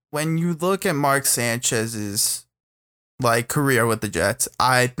 Yeah, when you look at Mark Sanchez's career with the Jets,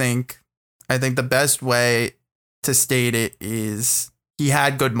 I think the best way to state it is he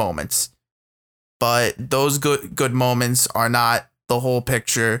had good moments, but those good moments are not the whole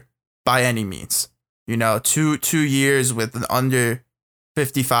picture by any means. You know, two years with an under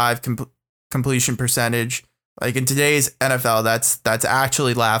 55 completion percentage. Like in today's NFL, that's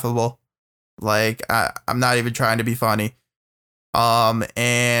actually laughable. Like I'm not even trying to be funny.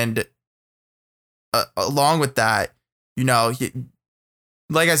 And along with that, you know,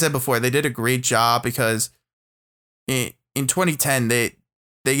 like I said before, they did a great job because in 2010 they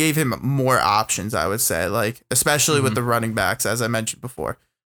gave him more options, I would say, like especially with the running backs, as I mentioned before.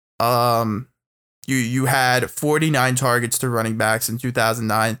 You had 49 targets to running backs in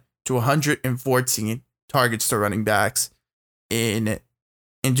 2009 to 114 targets to running backs in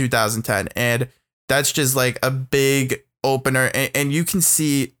 2010, and that's just like a big opener, and you can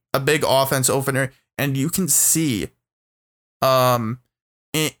see a big offense opener, and you can see in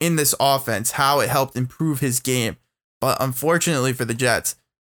this offense how it helped improve his game. But unfortunately for the Jets,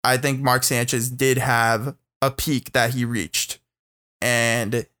 I think Mark Sanchez did have a peak that he reached,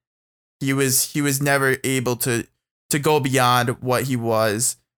 and he was never able to go beyond what he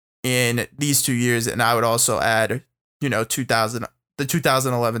was in these 2 years. And I would also add, you know, the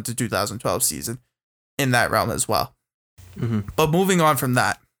 2011 to 2012 season in that realm as well. But moving on from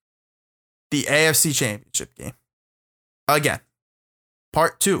that, the AFC Championship game. Again,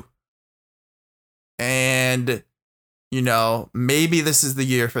 part 2. And, you know, maybe this is the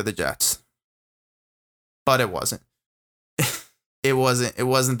year for the Jets. But it wasn't. It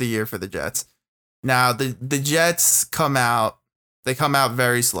wasn't the year for the Jets. Now, the Jets come out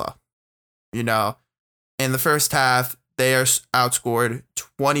very slow. You know, in the first half, they are outscored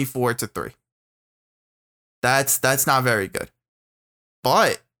 24-3. That's not very good.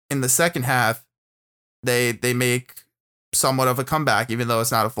 But in the second half, they make somewhat of a comeback, even though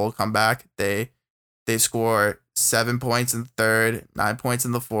it's not a full comeback. They score 7 points in the third, 9 points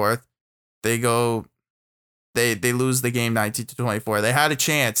in the fourth. They lose the game 19-24. They had a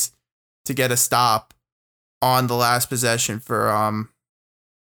chance to get a stop on the last possession for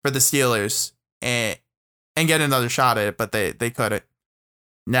the Steelers and get another shot at it, but they couldn't.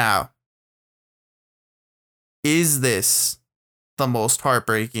 Now, is this the most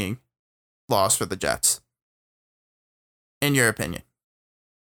heartbreaking loss for the Jets, in your opinion?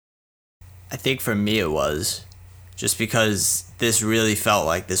 I think for me it was, just because this really felt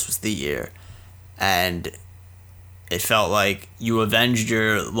like this was the year, and it felt like you avenged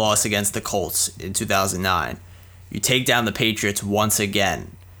your loss against the Colts in 2009. You take down the Patriots once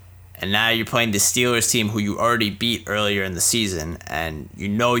again, and now you're playing the Steelers team who you already beat earlier in the season, and you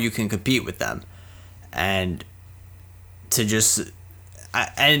know you can compete with them. And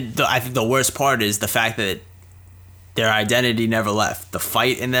I think the worst part is the fact that their identity never left. The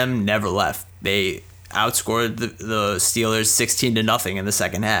fight in them never left. They outscored the Steelers 16-0 in the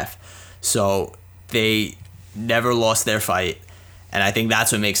second half. So they never lost their fight. And I think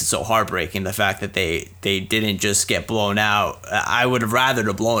that's what makes it so heartbreaking, the fact that they didn't just get blown out. I would have rather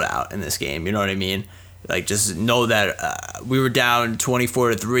the blown out in this game, you know what I mean? Like, just know that we were down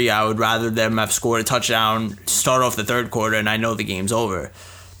 24-3. I would rather them have scored a touchdown, start off the third quarter, and I know the game's over.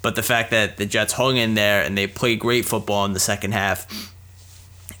 But the fact that the Jets hung in there and they played great football in the second half,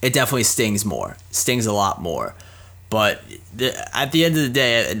 it definitely stings more. It stings a lot more. But at the end of the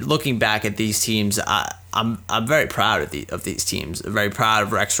day, looking back at these teams, I'm very proud of these teams. I'm very proud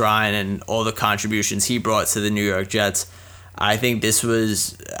of Rex Ryan and all the contributions he brought to the New York Jets. I think this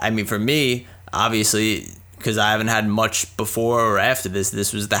was, I mean, for me, obviously, because I haven't had much before or after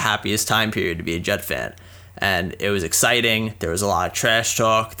this was the happiest time period to be a Jet fan. And it was exciting. There was a lot of trash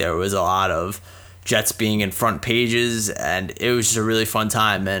talk. There was a lot of Jets being in front pages. And it was just a really fun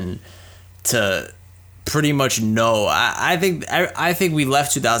time. And to pretty much know, I think we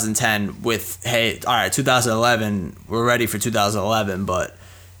left 2010 with, hey, all right, 2011, we're ready for 2011. But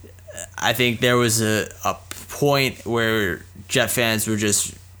I think there was a point where Jet fans were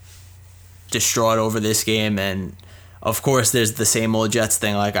just distraught over this game, and of course there's the same old Jets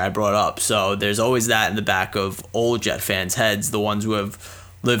thing like I brought up, so there's always that in the back of old Jet fans' heads, the ones who have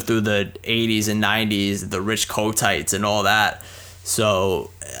lived through the 80s and 90s, the Rich Kotites and all that. So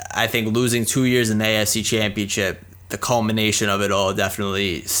I think losing 2 years in the AFC Championship, the culmination of it all,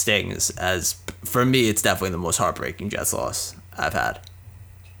 definitely stings. As for me, it's definitely the most heartbreaking Jets loss I've had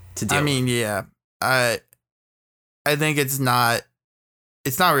to deal with. Yeah, I think it's not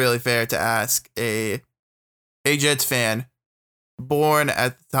really fair to ask a Jets fan born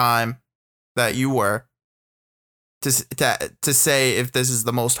at the time that you were to say if this is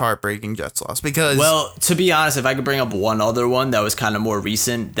the most heartbreaking Jets loss, because, well, to be honest, if I could bring up one other one that was kind of more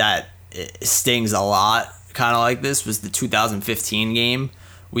recent that stings a lot, kind of like this, was the 2015 game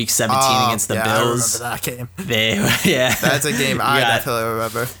Week 17 against the Bills. I remember that game. That's a game I definitely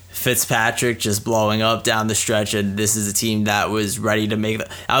remember. Fitzpatrick just blowing up down the stretch, and this is a team that was ready to make.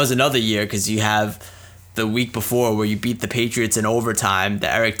 That was another year because you have the week before where you beat the Patriots in overtime,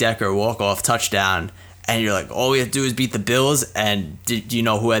 the Eric Decker walk-off touchdown, and you're like, all we have to do is beat the Bills. And do you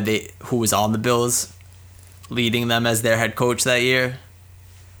know who was on the Bills, leading them as their head coach that year?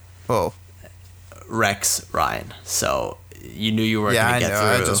 Oh, Rex Ryan. So you knew you weren't going to get through.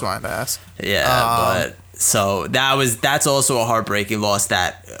 I just wanted to ask. Yeah, but so that's also a heartbreaking loss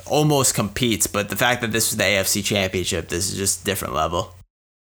that almost competes. But the fact that this was the AFC Championship, this is just a different level.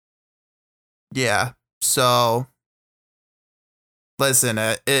 Yeah. So, listen,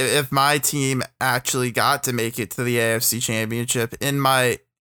 if my team actually got to make it to the AFC Championship in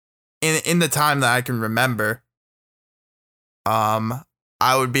the time that I can remember,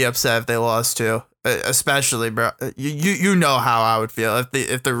 I would be upset if they lost too. Especially, bro, you know how I would feel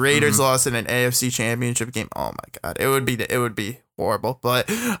if the Raiders lost in an AFC Championship game. Oh my God, it would be horrible. But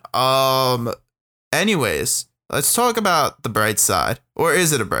anyways, let's talk about the bright side, or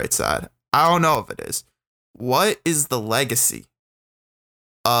is it a bright side? I don't know if it is. What is the legacy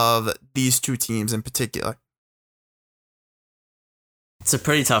of these two teams in particular? It's a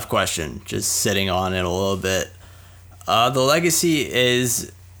pretty tough question. Just sitting on it a little bit. The legacy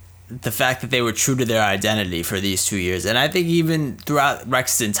is the fact that they were true to their identity for these 2 years. And I think even throughout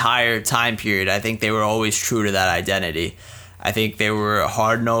Rex's entire time period, I think they were always true to that identity. I think they were a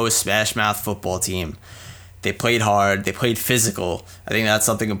hard-nosed, smash-mouth football team. They played hard. They played physical. I think that's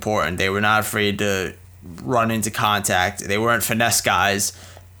something important. They were not afraid to run into contact. They weren't finesse guys.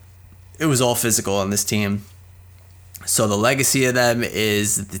 It was all physical on this team. So the legacy of them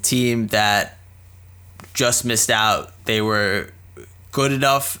is the team that just missed out. They were good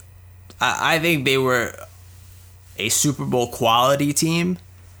enough. I think they were a Super Bowl quality team,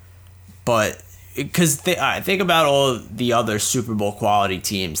 but because think about all the other Super Bowl quality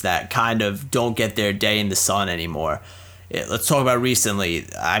teams that kind of don't get their day in the sun anymore. Let's talk about recently.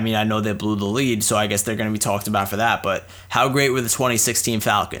 I mean, I know they blew the lead, so I guess they're going to be talked about for that, but how great were the 2016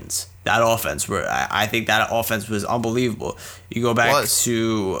 Falcons? That offense, I think that offense was unbelievable. You go back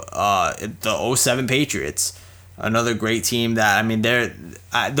to the 07 Patriots, another great team that, I mean,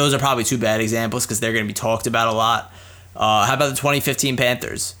 those are probably two bad examples because they're going to be talked about a lot. How about the 2015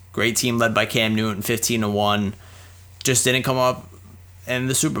 Panthers? Great team led by Cam Newton, 15-1, just didn't come up in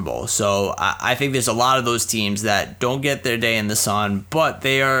the Super Bowl. So I think there's a lot of those teams that don't get their day in the sun, but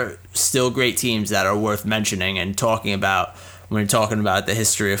they are still great teams that are worth mentioning and talking about when you're talking about the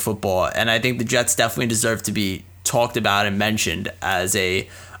history of football. And I think the Jets definitely deserve to be talked about and mentioned as a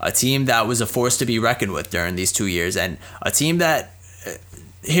team that was a force to be reckoned with during these 2 years, and a team that,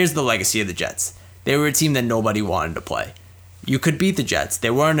 here's the legacy of the Jets. They were a team that nobody wanted to play. You could beat the Jets. They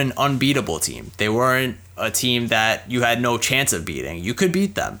weren't an unbeatable team. They weren't a team that you had no chance of beating. You could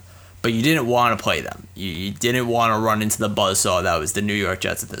beat them, but you didn't want to play them. You didn't want to run into the buzzsaw that was the New York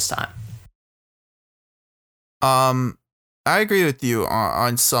Jets at this time. I agree with you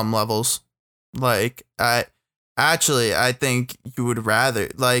on some levels. Like, I think you would rather,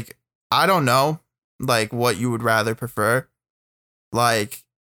 like, I don't know, like, what you would rather prefer. Like,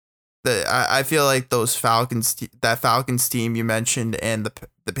 I feel like those Falcons team you mentioned and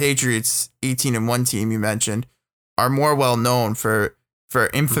the Patriots 18-1 team you mentioned are more well known for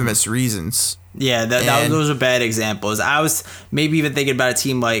infamous reasons. Yeah, those are bad examples. I was maybe even thinking about a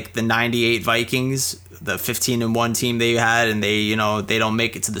team like the 98 Vikings, the 15-1 team they had, and they don't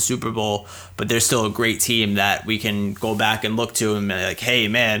make it to the Super Bowl, but they're still a great team that we can go back and look to and be like, hey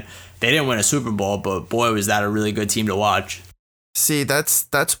man, they didn't win a Super Bowl, but boy was that a really good team to watch. See, that's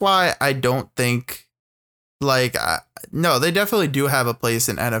why I don't think, like, no, they definitely do have a place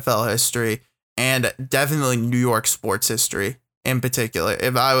in NFL history and definitely New York sports history in particular.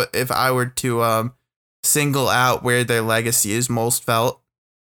 If I were to single out where their legacy is most felt,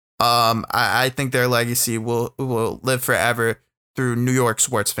 I think their legacy will live forever through New York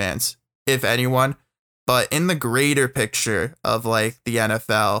sports fans, if anyone. But in the greater picture of, like, the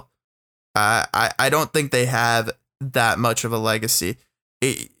NFL, I don't think they have that much of a legacy.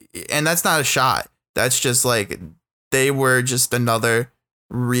 And that's not a shot. That's just, like, they were just another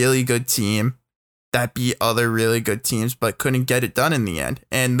really good team that beat other really good teams but couldn't get it done in the end.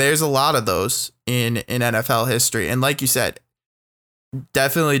 And there's a lot of those in NFL history. And like you said,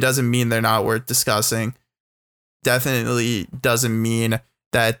 definitely doesn't mean they're not worth discussing. Definitely doesn't mean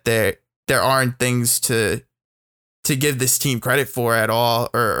that there aren't things to give this team credit for at all,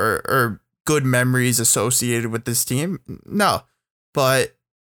 or good memories associated with this team. No, but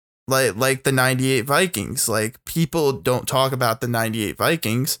like the 98 Vikings. Like, people don't talk about the 98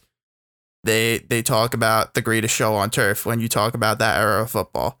 Vikings. They talk about the greatest show on turf when you talk about that era of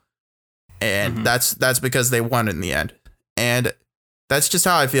football. And that's because they won in the end. And that's just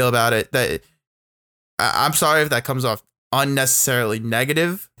how I feel about it. That I'm sorry if that comes off unnecessarily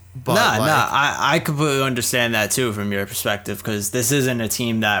negative. But I completely understand that too from your perspective, because this isn't a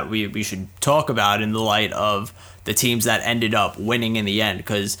team that we should talk about in the light of the teams that ended up winning in the end,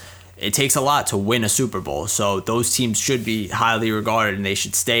 because it takes a lot to win a Super Bowl. So those teams should be highly regarded and they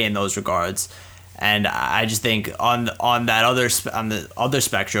should stay in those regards. And I just think on the other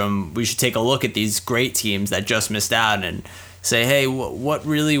spectrum, we should take a look at these great teams that just missed out and say, hey, what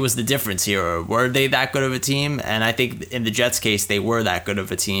really was the difference here? Or were they that good of a team? And I think in the Jets' case, they were that good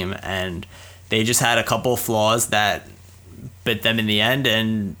of a team, and they just had a couple of flaws that bit them in the end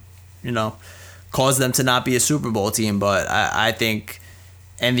and, caused them to not be a Super Bowl team. But I think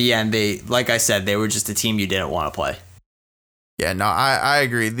in the end, like I said, they were just a team you didn't want to play. Yeah, no, I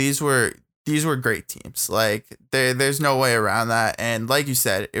agree. These were great teams. Like, there's no way around that. And like you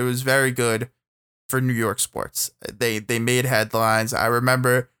said, it was very good for New York sports. They made headlines. I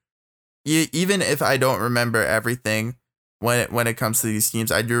remember, even if I don't remember everything when it comes to these teams,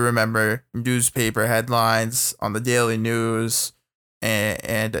 I do remember newspaper headlines on the Daily News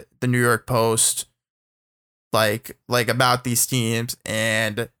and the New York Post, like about these teams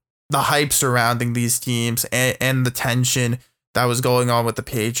and the hype surrounding these teams and the tension that was going on with the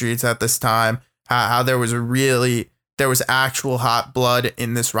Patriots at this time. How there was actual hot blood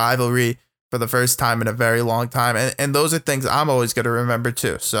in this rivalry for the first time in a very long time. And those are things I'm always going to remember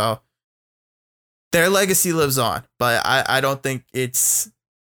too. So their legacy lives on, but I don't think it's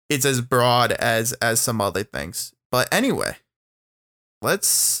as broad as some other things. But anyway,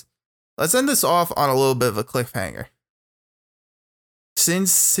 let's end this off on a little bit of a cliffhanger.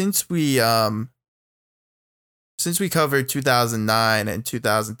 Since we covered 2009 and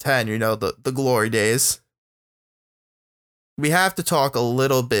 2010, the glory days, we have to talk a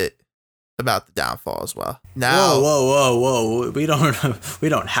little bit about the downfall as well. Now, whoa! We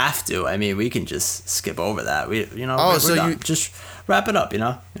don't have to. I mean, we can just skip over that. We're done. Just wrap it up. You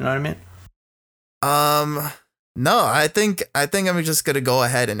know what I mean? No, I think I'm just gonna go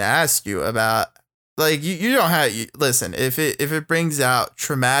ahead and ask you about, like, you don't have. Listen, if it brings out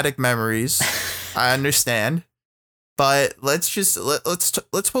traumatic memories, I understand. But let's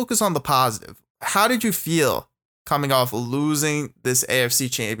focus on the positive. How did you feel coming off losing this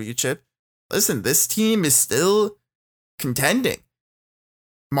AFC Championship? Listen, this team is still contending.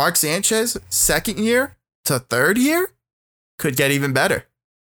 Mark Sanchez, second year to third year, could get even better.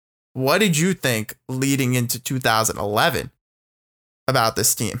 What did you think leading into 2011 about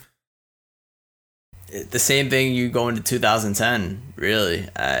this team? The same thing you go into 2010, really.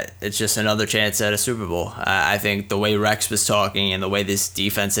 It's just another chance at a Super Bowl. I think the way Rex was talking and the way this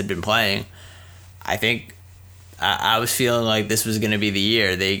defense had been playing, I think I was feeling like this was going to be the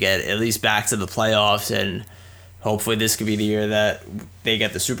year they get at least back to the playoffs, and hopefully this could be the year that they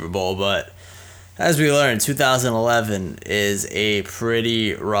get the Super Bowl. But as we learned, 2011 is a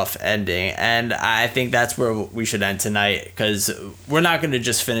pretty rough ending, and I think that's where we should end tonight, because we're not going to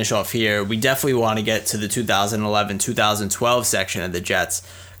just finish off here. We definitely want to get to the 2011-2012 section of the Jets,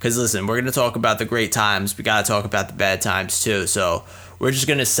 because listen, we're going to talk about the great times. We got to talk about the bad times too. So we're just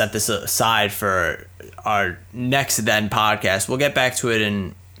going to set this aside for our next then podcast. We'll get back to it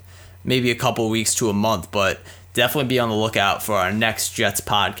in maybe a couple weeks to a month, but definitely be on the lookout for our next Jets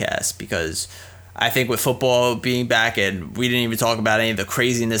podcast, because I think with football being back, and we didn't even talk about any of the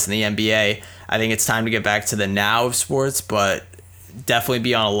craziness in the NBA, I think it's time to get back to the now of sports, but definitely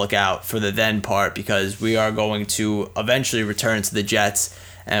be on the lookout for the then part, because we are going to eventually return to the Jets,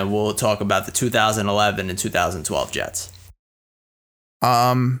 and we'll talk about the 2011 and 2012 Jets.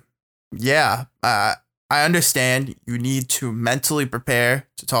 Yeah, I understand you need to mentally prepare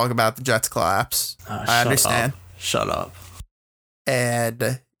to talk about the Jets collapse. I understand. Shut up.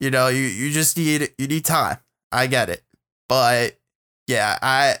 And you just need time. I get it. But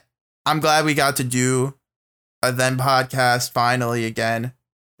yeah, I'm glad we got to do a then podcast finally again.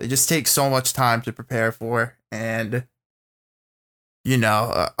 It just takes so much time to prepare for, and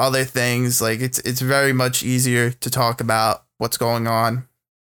other things, like it's very much easier to talk about what's going on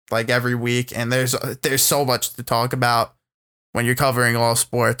like every week, and there's so much to talk about when you're covering all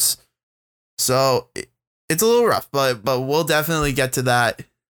sports. So it's a little rough, but we'll definitely get to that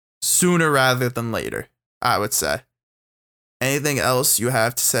sooner rather than later, I would say. Anything else you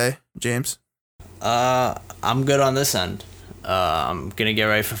have to say, James? I'm good on this end. I'm gonna get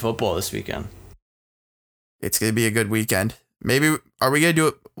ready for football this weekend. It's gonna be a good weekend. Maybe are we gonna do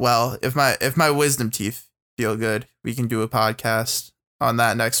it? Well, if my wisdom teeth feel good, we can do a podcast on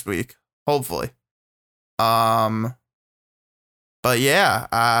that next week, hopefully. But yeah,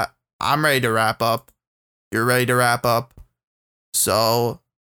 I'm ready to wrap up. You're ready to wrap up. So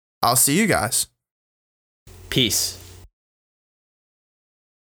I'll see you guys. Peace.